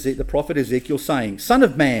 that's the prophet Ezekiel saying, Son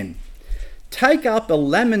of man, take up a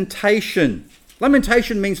lamentation.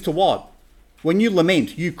 Lamentation means to what? When you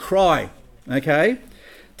lament, you cry, okay?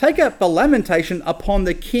 Take up a lamentation upon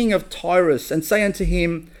the king of Tyrus and say unto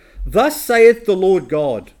him, Thus saith the Lord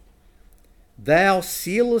God, Thou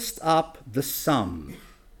sealest up the sum,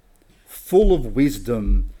 full of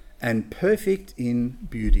wisdom and perfect in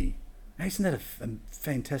beauty. Now, isn't that a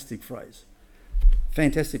fantastic phrase?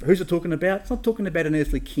 Fantastic. Who's it talking about? It's not talking about an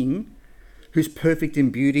earthly king who's perfect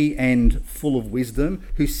in beauty and full of wisdom,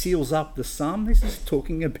 who seals up the sum. This is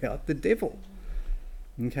talking about the devil.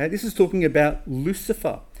 Okay, this is talking about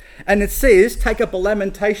Lucifer. And it says, take up a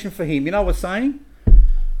lamentation for him. You know what it's saying?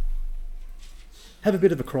 Have a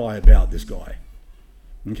bit of a cry about this guy.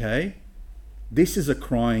 Okay? This is a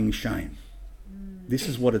crying shame. This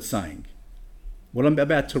is what it's saying. What I'm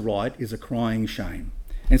about to write is a crying shame.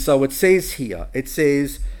 And so it says here, it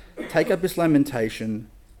says, take up this lamentation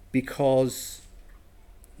because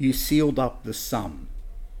you sealed up the sum.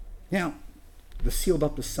 Now, The sealed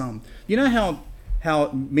up the sum. You know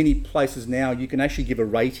how many places now you can actually give a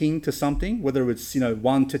rating to something, whether it's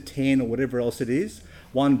 1 to 10 or whatever else it is.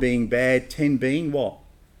 1 being bad, 10 being what?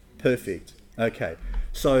 Perfect. Okay.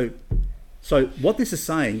 So what this is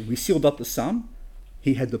saying, we sealed up the sum.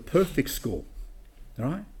 He had the perfect score. All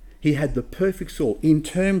right? He had the perfect score in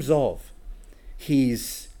terms of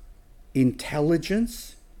his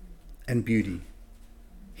intelligence and beauty.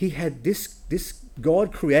 He had this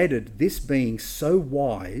God created this being so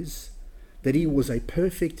wise that he was a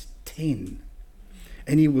perfect 10.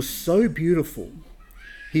 And he was so beautiful.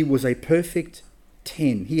 He was a perfect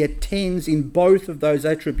 10. He had 10s in both of those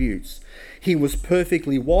attributes. He was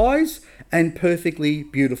perfectly wise and perfectly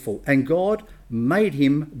beautiful. And God made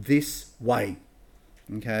him this way.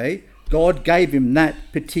 Okay? God gave him that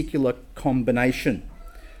particular combination.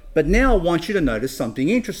 But now I want you to notice something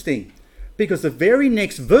interesting. Because the very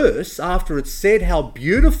next verse, after it said how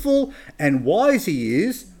beautiful and wise he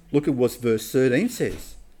is, look at what verse 13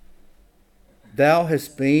 says. Thou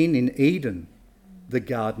hast been in Eden, the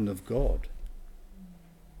garden of God.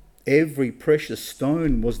 Every precious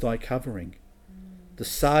stone was thy covering. The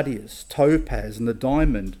sardius, topaz, and the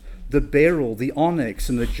diamond, the beryl, the onyx,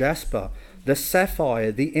 and the jasper, the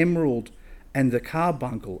sapphire, the emerald, and the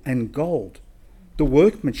carbuncle, and gold. The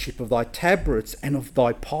workmanship of thy tabrets and of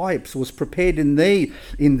thy pipes was prepared in thee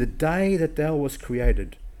in the day that thou wast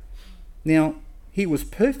created. Now, he was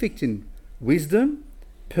perfect in wisdom,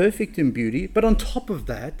 perfect in beauty, but on top of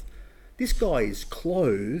that, this guy is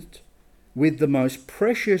clothed with the most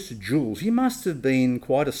precious jewels. He must have been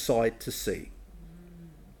quite a sight to see.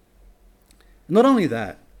 Not only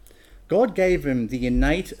that, God gave him the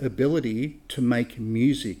innate ability to make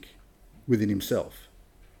music within himself.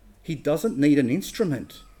 He doesn't need an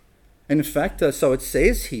instrument. And in fact, so it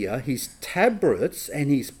says here, his tabrets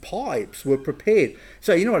and his pipes were prepared.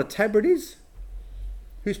 So you know what a tabret is?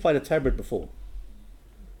 Who's played a tabret before?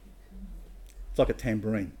 It's like a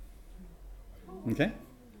tambourine. Okay?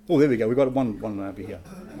 Oh, there we go. We've got one over here.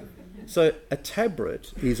 So a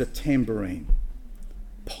tabret is a tambourine.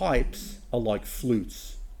 Pipes are like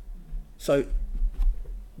flutes. So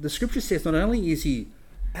the scripture says not only is he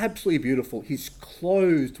absolutely beautiful, he's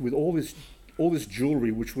clothed with all this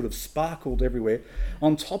jewelry which would have sparkled everywhere.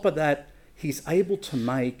 On top of that, he's able to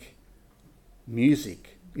make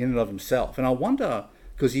music in and of himself. And I wonder,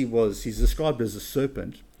 because he's described as a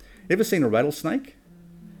serpent. Ever seen a rattlesnake?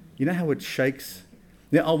 You know how it shakes?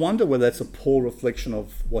 Now, I wonder whether that's a poor reflection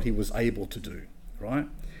of what he was able to do, right?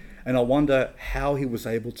 And I wonder how he was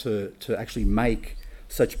able to actually make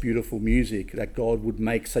such beautiful music, that God would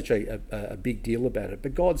make such a big deal about it.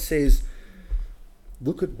 But God says,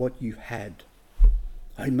 look at what you had.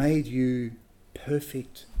 I made you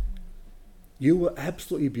perfect. You were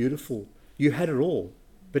absolutely beautiful. You had it all.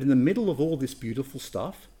 But in the middle of all this beautiful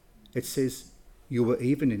stuff, it says you were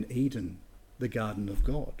even in Eden, the garden of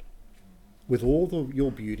God. With all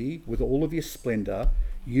your beauty, with all of your splendor,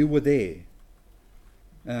 you were there.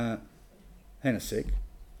 Hang on a sec.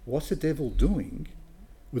 What's the devil doing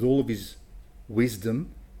with all of his wisdom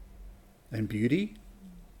and beauty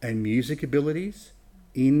and music abilities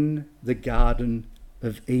in the Garden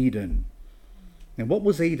of Eden? And what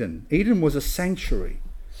was Eden? Eden was a sanctuary.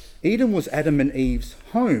 Eden was Adam and Eve's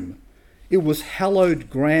home. It was hallowed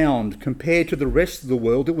ground compared to the rest of the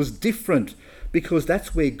world. It was different because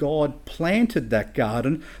that's where God planted that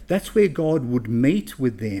garden. That's where God would meet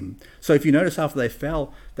with them. So if you notice, after they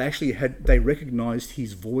fell, they recognized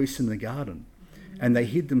his voice in the garden, and they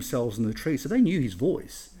hid themselves in the tree. So they knew his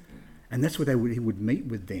voice, and that's where he would meet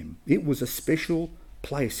with them. It was a special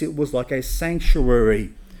place. It was like a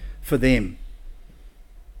sanctuary for them.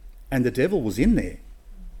 And the devil was in there,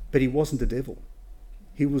 but he wasn't the devil.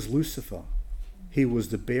 He was Lucifer. He was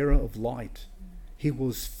the bearer of light. He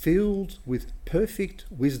was filled with perfect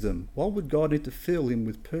wisdom. Why would God need to fill him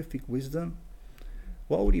with perfect wisdom?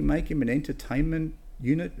 Why would he make him an entertainment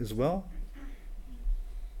unit as well?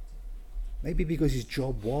 Maybe because his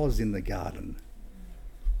job was in the garden.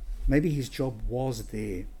 Maybe his job was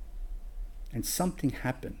there. And something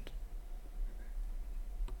happened.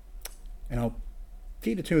 And I'll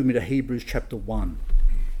get you to turn with me to Hebrews chapter 1.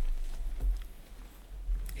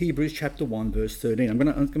 Hebrews chapter 1 verse 13. I'm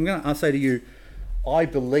going to say to you, I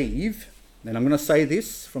believe, and I'm going to say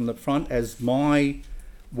this from the front as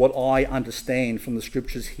what I understand from the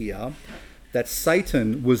scriptures here, that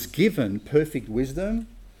Satan was given perfect wisdom.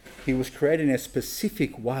 He was created in a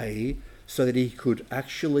specific way so that he could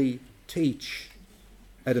actually teach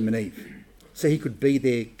Adam and Eve. So he could be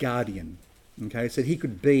their guardian. Okay, so he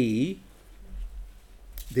could be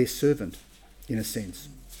their servant in a sense.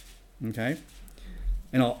 Okay,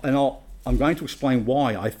 and I'm going to explain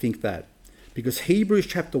why I think that. Because Hebrews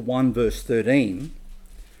chapter 1 verse 13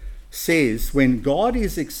 says when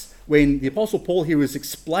when the Apostle Paul here is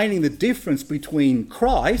explaining the difference between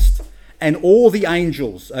Christ and all the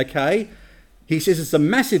angels, okay? He says it's a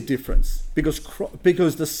massive difference because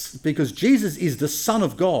Jesus is the Son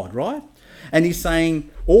of God, right? And he's saying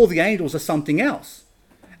all the angels are something else.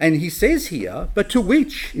 And he says here, but to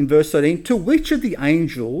which, in verse 13, to which of the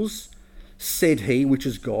angels said he, which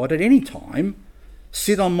is God, at any time,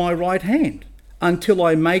 sit on my right hand until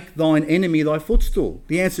I make thine enemy thy footstool?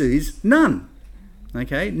 The answer is none.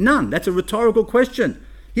 Okay, none. That's a rhetorical question.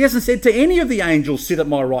 He hasn't said to any of the angels, sit at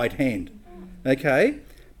my right hand. Okay,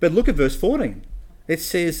 but look at verse 14. It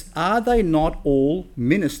says, are they not all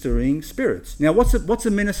ministering spirits? Now, what's a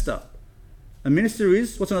minister? A minister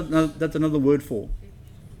is, that's another word for?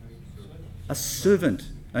 A servant,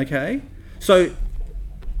 okay? So,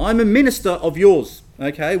 I'm a minister of yours,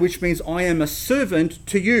 okay? Which means I am a servant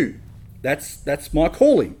to you. That's my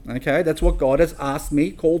calling, okay? That's what God has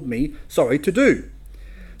called me to do.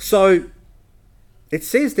 So, it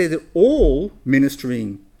says there that all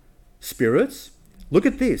ministering spirits, look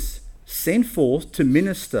at this, sent forth to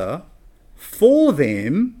minister for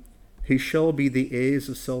them who shall be the heirs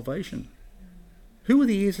of salvation. Who are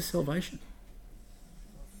the heirs of salvation?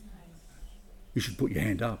 You should put your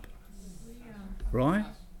hand up. Right?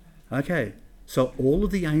 Okay. So all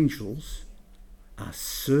of the angels are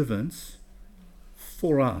servants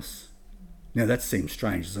for us. Now that seems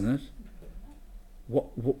strange, doesn't it?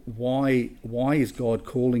 Why is God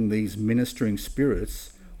calling these ministering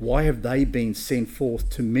spirits? Why have they been sent forth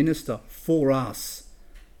to minister for us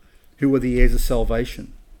who are the heirs of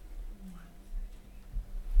salvation?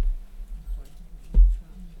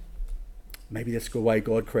 Maybe that's the way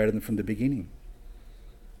God created them from the beginning.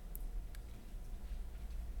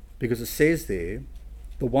 Because it says there,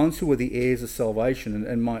 the ones who are the heirs of salvation,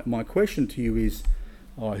 and my question to you is,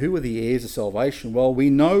 who are the heirs of salvation? Well, we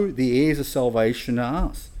know the heirs of salvation are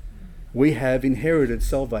us. We have inherited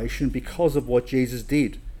salvation because of what Jesus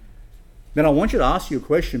did. Then I want you to ask you a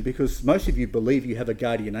question, because most of you believe you have a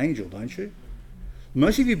guardian angel, don't you?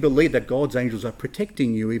 Most of you believe that God's angels are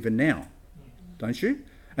protecting you even now, don't you?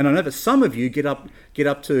 And I know that some of you get up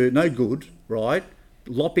to no good, right?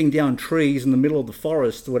 Lopping down trees in the middle of the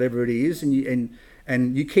forest or whatever it is,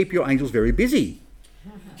 and you keep your angels very busy,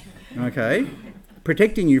 okay?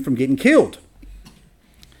 Protecting you from getting killed.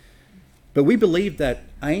 But we believe that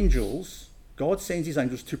angels, God sends his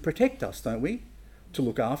angels to protect us, don't we? To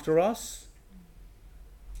look after us.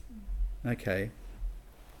 Okay.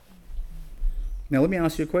 Now let me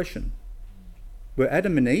ask you a question. Were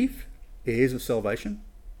Adam and Eve heirs of salvation?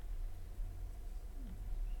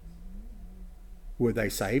 Were they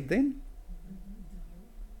saved then?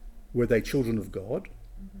 Were they children of God?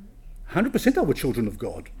 100% they were children of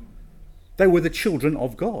God. They were the children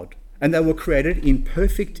of God. And they were created in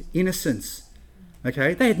perfect innocence.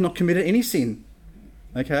 Okay? They had not committed any sin.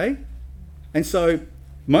 Okay? And so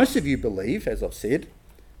most of you believe, as I've said,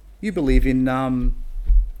 you believe in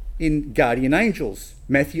guardian angels.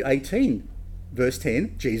 Matthew 18, verse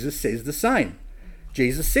 10, Jesus says the same.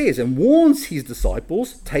 Jesus says and warns his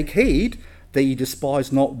disciples, take heed that ye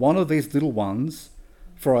despise not one of these little ones,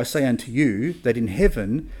 for I say unto you that in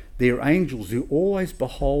heaven there are angels who always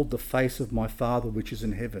behold the face of my Father which is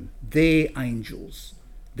in heaven. They're angels.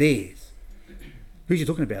 Theirs. Who's he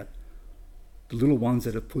talking about? The little ones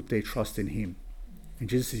that have put their trust in him. And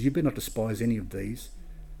Jesus says, you better not despise any of these,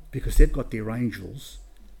 because they've got their angels,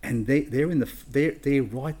 and they're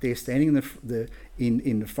right there standing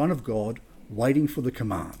in the front of God, waiting for the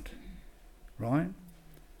command. Right?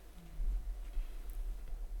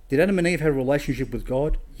 Did Adam and Eve have a relationship with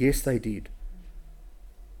God? Yes, they did.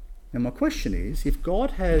 Now my question is, if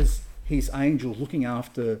God has his angels looking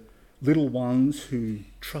after little ones who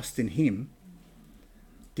trust in him,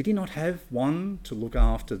 did he not have one to look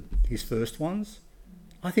after his first ones?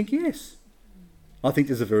 I think yes. I think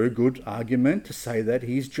there's a very good argument to say that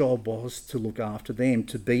his job was to look after them,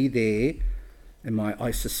 to be there, and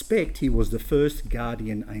I suspect he was the first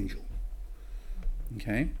guardian angel.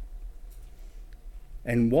 Okay?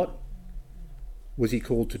 And what was he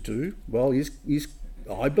called to do? Well,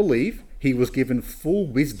 I believe he was given full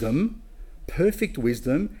wisdom, perfect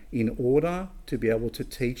wisdom, in order to be able to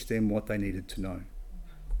teach them what they needed to know.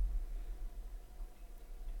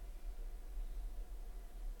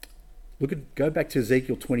 Go back to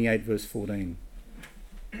Ezekiel 28, verse 14.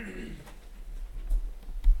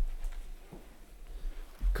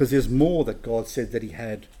 Because there's more that God said that he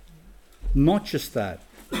had. Not just that.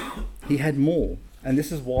 He had more. And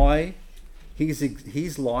this is why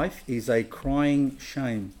his life is a crying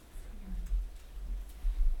shame.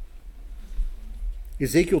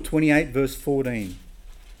 Ezekiel 28 verse 14.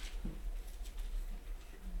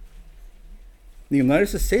 You'll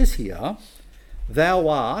notice it says here, thou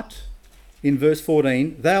art, in verse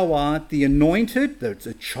 14, thou art the anointed, that's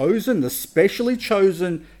a chosen, the specially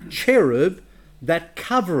chosen cherub that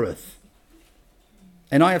covereth.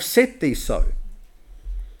 And I have set thee so.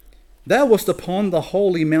 Thou wast upon the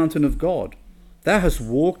holy mountain of God. Thou hast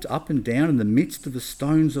walked up and down in the midst of the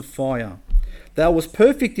stones of fire. Thou wast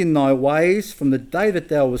perfect in thy ways from the day that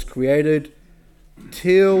thou wast created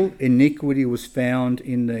till iniquity was found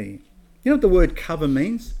in thee. You know what the word cover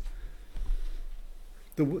means?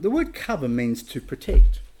 The word cover means to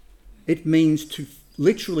protect. It means to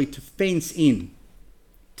literally to fence in,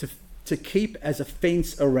 to keep as a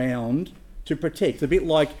fence around, to protect. It's a bit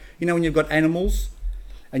like, you know, when you've got animals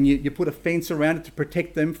and you put a fence around it to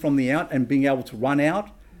protect them from the out and being able to run out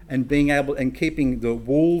and keeping the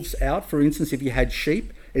wolves out. For instance, if you had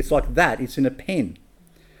sheep, it's like that. It's in a pen.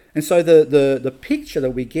 And so the picture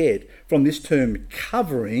that we get from this term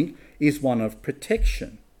covering is one of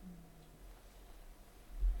protection.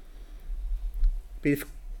 But if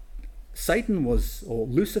Satan was, or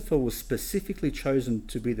Lucifer was specifically chosen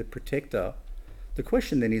to be the protector, the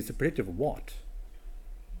question then is, the protector of what?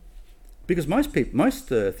 Because most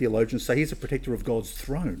theologians say he's a protector of God's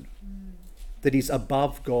throne, that he's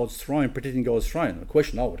above God's throne, protecting God's throne. The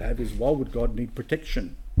question I would have is, why would God need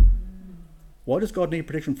protection? Why does God need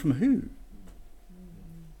protection from who?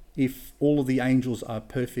 If all of the angels are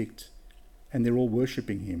perfect and they're all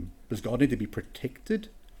worshipping him, does God need to be protected?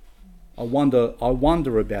 I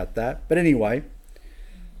wonder about that. But anyway,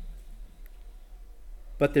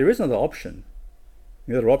 but there is another option.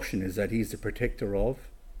 The other option is that he's the protector of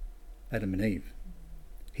Adam and Eve.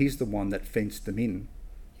 He's the one that fenced them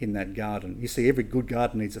in that garden. You see, every good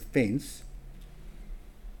garden needs a fence,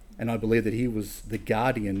 and I believe that he was the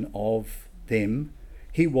guardian of them.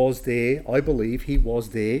 He was there. I believe he was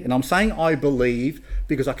there. And I'm saying I believe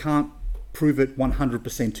because I can't prove it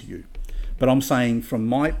 100% to you. But I'm saying from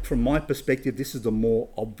my perspective, this is the more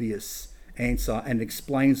obvious answer and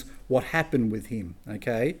explains what happened with him,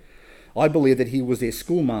 okay? I believe that he was their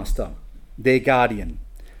schoolmaster, their guardian,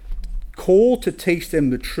 called to teach them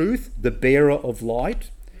the truth, the bearer of light,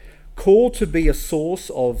 called to be a source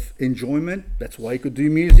of enjoyment, that's why he could do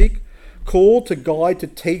music, called to guide, to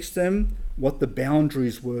teach them what the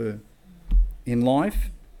boundaries were in life.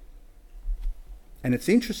 And it's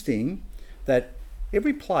interesting that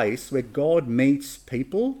every place where God meets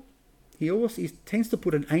people, he tends to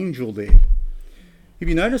put an angel there. If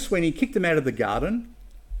you notice, when he kicked them out of the garden,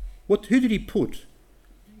 who did he put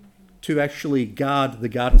to actually guard the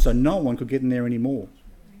garden so no one could get in there anymore?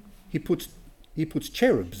 He puts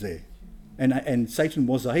cherubs there, and Satan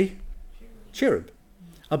was a cherub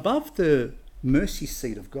above the mercy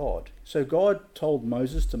seat of God. So God told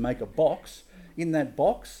Moses to make a box. In that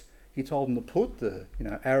box, he told him to put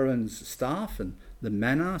Aaron's staff and the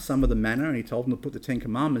manna, some of the manna, and he told him to put the Ten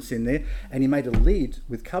Commandments in there, and he made a lid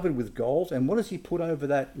covered with gold. And what does he put over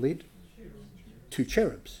that lid? Two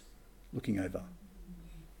cherubs looking over.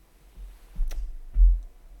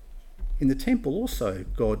 In the temple also,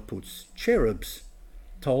 God puts cherubs,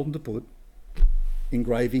 told him to put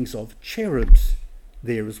engravings of cherubs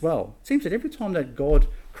there as well. It seems that every time that God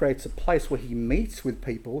creates a place where he meets with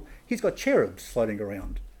people, he's got cherubs floating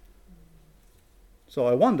around. So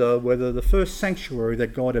I wonder whether the first sanctuary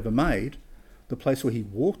that God ever made, the place where he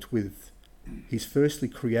walked with his firstly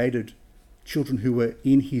created children who were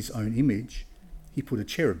in his own image, he put a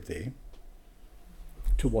cherub there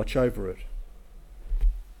to watch over it.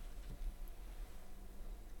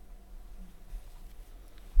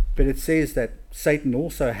 But it says that Satan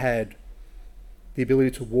also had the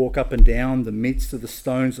ability to walk up and down the midst of the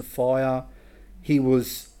stones of fire. He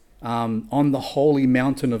was on the holy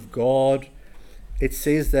mountain of God. It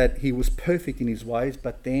says that he was perfect in his ways,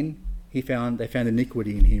 but then they found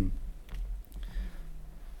iniquity in him.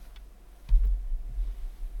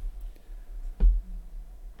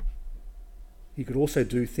 He could also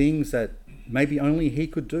do things that maybe only he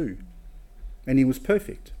could do, and he was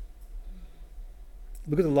perfect.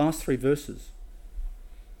 Look at the last three verses,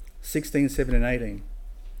 16, 17, and 18.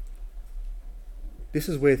 This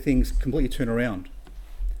is where things completely turn around.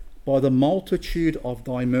 By the multitude of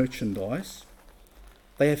thy merchandise,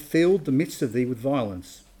 they have filled the midst of thee with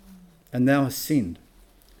violence, and thou hast sinned.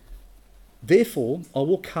 Therefore I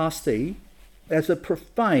will cast thee as a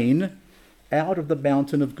profane out of the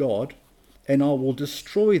mountain of God, and I will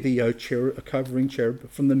destroy thee, O covering cherub,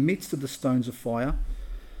 from the midst of the stones of fire.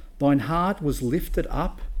 Thine heart was lifted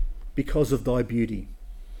up because of thy beauty.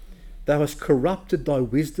 Thou hast corrupted thy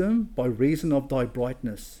wisdom by reason of thy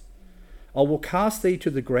brightness. I will cast thee to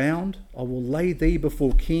the ground. I will lay thee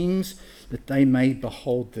before kings, that they may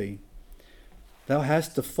behold thee. Thou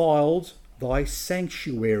hast defiled thy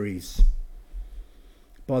sanctuaries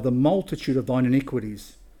by the multitude of thine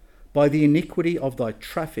iniquities, by the iniquity of thy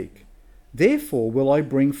traffic. Therefore will I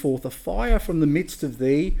bring forth a fire from the midst of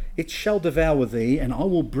thee, it shall devour thee, and I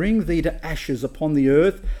will bring thee to ashes upon the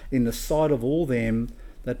earth in the sight of all them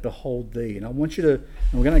that behold thee. And I want you to,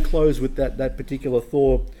 and we're going to close with that particular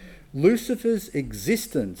thought. Lucifer's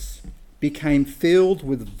existence became filled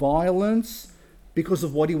with violence because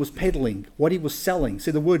of what he was peddling, what he was selling.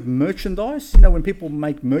 See the word merchandise? You know, when people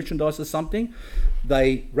make merchandise of something,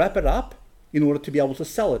 they wrap it up in order to be able to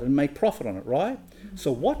sell it and make profit on it, right?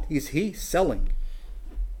 So what is he selling?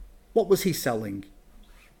 What was he selling?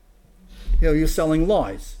 He was selling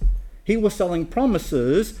lies. He was selling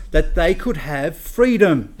promises that they could have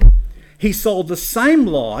freedom. He sold the same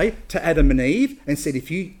lie to Adam and Eve and said,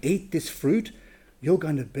 if you eat this fruit, you're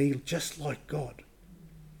going to be just like God.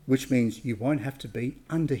 Which means you won't have to be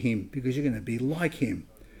under him because you're going to be like him.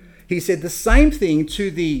 He said the same thing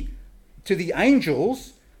to the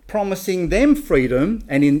angels, promising them freedom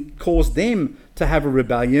and caused them to have a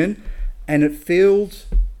rebellion, and it filled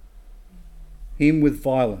him with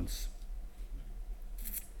violence.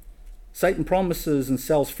 Satan promises and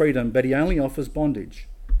sells freedom, but he only offers bondage.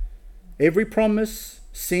 Every promise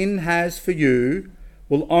sin has for you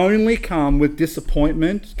will only come with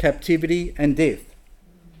disappointment, captivity, and death.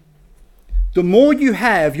 The more you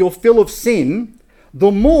have your fill of sin,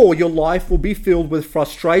 the more your life will be filled with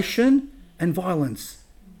frustration and violence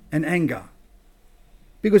and anger,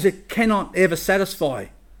 because it cannot ever satisfy.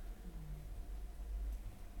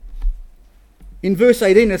 In verse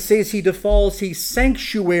 18 it says he defiles his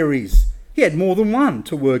sanctuaries. He had more than one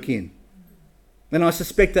to work in. And I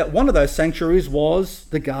suspect that one of those sanctuaries was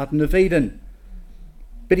the Garden of Eden.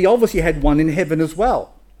 But he obviously had one in heaven as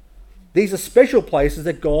well. These are special places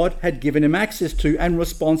that God had given him access to and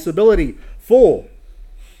responsibility for.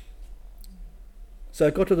 So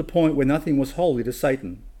it got to the point where nothing was holy to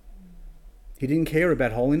Satan. He didn't care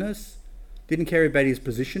about holiness, didn't care about his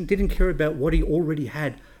position, didn't care about what he already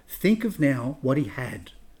had. Think of now what he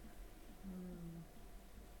had.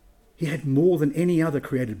 He had more than any other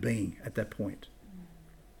created being at that point.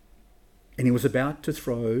 And he was about to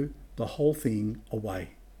throw the whole thing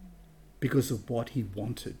away because of what he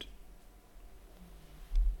wanted.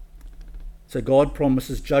 So God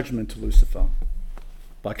promises judgment to Lucifer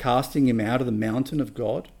by casting him out of the mountain of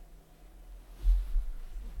God,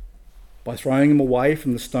 by throwing him away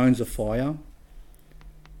from the stones of fire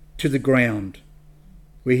to the ground,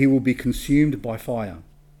 where he will be consumed by fire.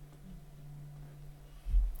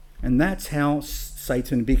 And that's how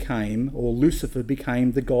Satan became, or Lucifer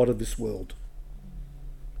became, the god of this world.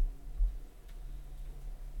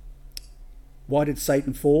 Why did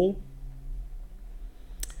Satan fall?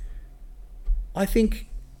 I think,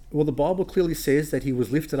 well, the Bible clearly says that he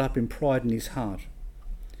was lifted up in pride in his heart.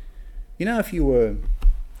 You know, if you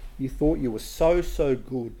thought you were so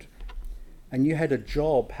good and you had a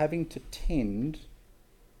job having to tend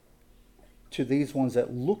to these ones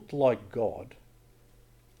that looked like God,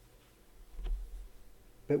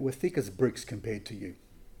 but were thick as bricks compared to you.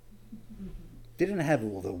 Didn't have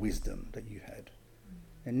all the wisdom that you had.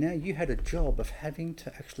 And now you had a job of having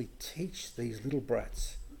to actually teach these little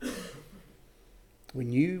brats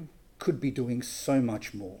when you could be doing so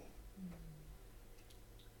much more.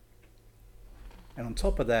 And on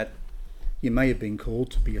top of that, you may have been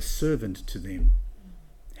called to be a servant to them.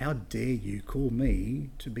 How dare you call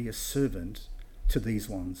me to be a servant to these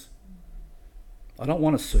ones? I don't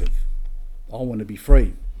want to serve. I want to be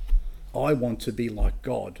free. I want to be like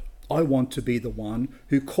God. I want to be the one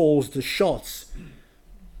who calls the shots.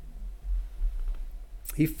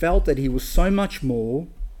 He felt that he was so much more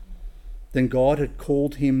than God had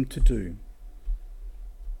called him to do.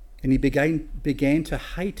 And he began to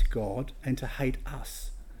hate God and to hate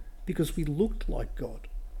us because we looked like God.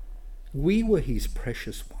 We were his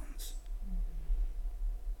precious ones.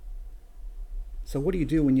 So what do you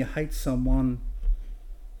do when you hate someone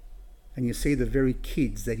and you see the very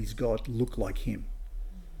kids that he's got look like him?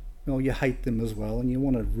 Well, you hate them as well and you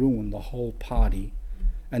want to ruin the whole party.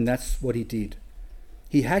 And that's what he did.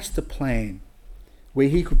 He hatched a plan where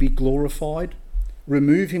he could be glorified,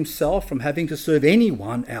 remove himself from having to serve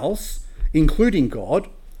anyone else, including God.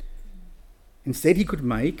 Instead, he could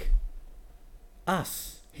make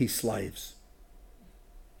us his slaves,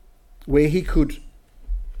 where he could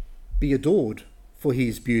be adored for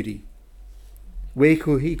his beauty,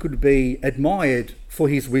 where he could be admired for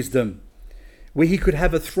his wisdom, where he could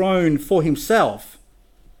have a throne for himself,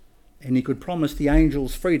 and he could promise the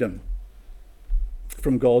angels freedom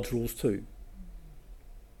from God's rules too.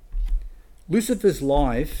 Lucifer's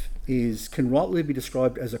life can rightly be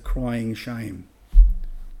described as a crying shame.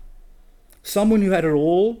 Someone who had it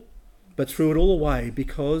all, but threw it all away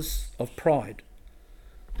because of pride.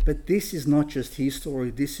 But this is not just his story,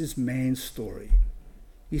 this is man's story.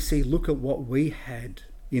 You see, look at what we had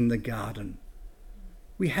in the garden.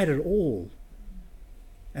 We had it all,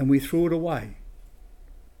 and we threw it away.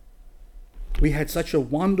 We had such a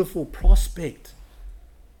wonderful prospect,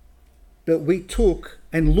 but we took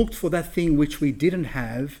and looked for that thing which we didn't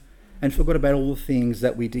have and forgot about all the things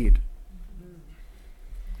that we did.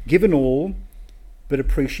 Given all, but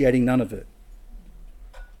appreciating none of it.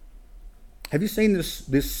 Have you seen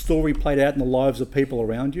this story played out in the lives of people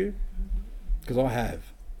around you? Because I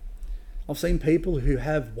have. I've seen people who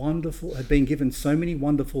have been given so many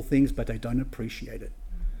wonderful things, but they don't appreciate it.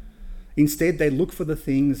 Instead, they look for the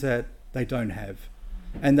things that they don't have,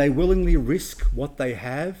 and they willingly risk what they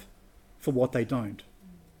have for what they don't.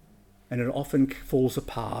 And it often falls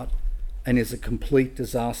apart and is a complete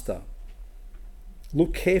disaster.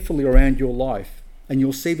 Look carefully around your life, and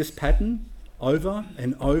you'll see this pattern over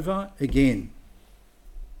and over again.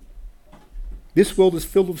 This world is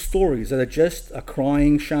filled with stories that are just a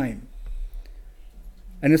crying shame.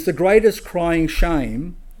 And it's the greatest crying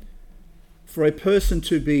shame for a person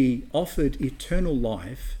to be offered eternal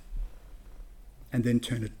life and then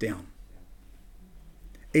turn it down.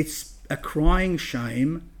 It's a crying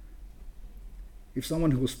shame if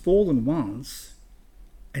someone who has fallen once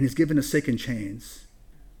and is given a second chance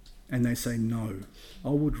and they say, no, I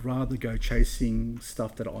would rather go chasing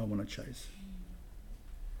stuff that I want to chase.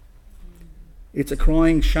 It's a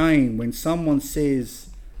crying shame when someone's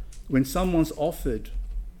offered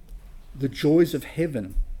the joys of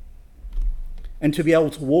heaven and to be able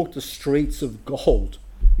to walk the streets of gold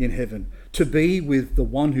in heaven, to be with the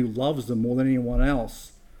one who loves them more than anyone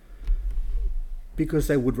else, because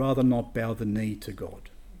they would rather not bow the knee to God.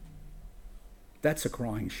 That's a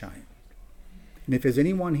crying shame. And if there's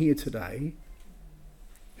anyone here today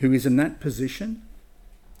who is in that position,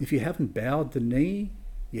 if you haven't bowed the knee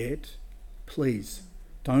yet, please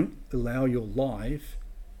don't allow your life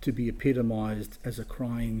to be epitomized as a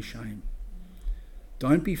crying shame.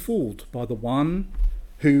 Don't be fooled by the one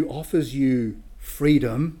who offers you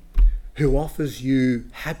freedom, who offers you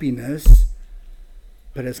happiness,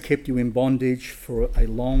 but has kept you in bondage for a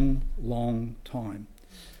long, long time.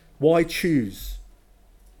 Why choose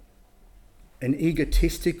an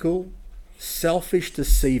egotistical, selfish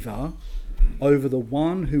deceiver over the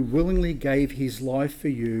one who willingly gave his life for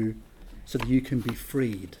you so that you can be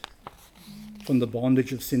freed from the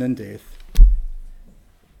bondage of sin and death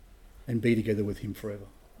and be together with him forever?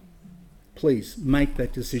 Please make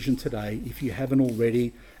that decision today if you haven't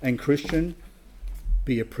already. And Christian,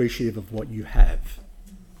 be appreciative of what you have,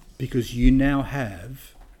 because you now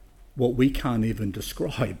have what we can't even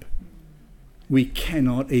describe. We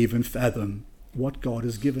cannot even fathom what God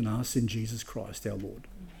has given us in Jesus Christ, our Lord.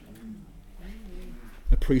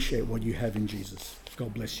 Appreciate what you have in Jesus.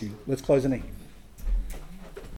 God bless you. Let's close in a hymn.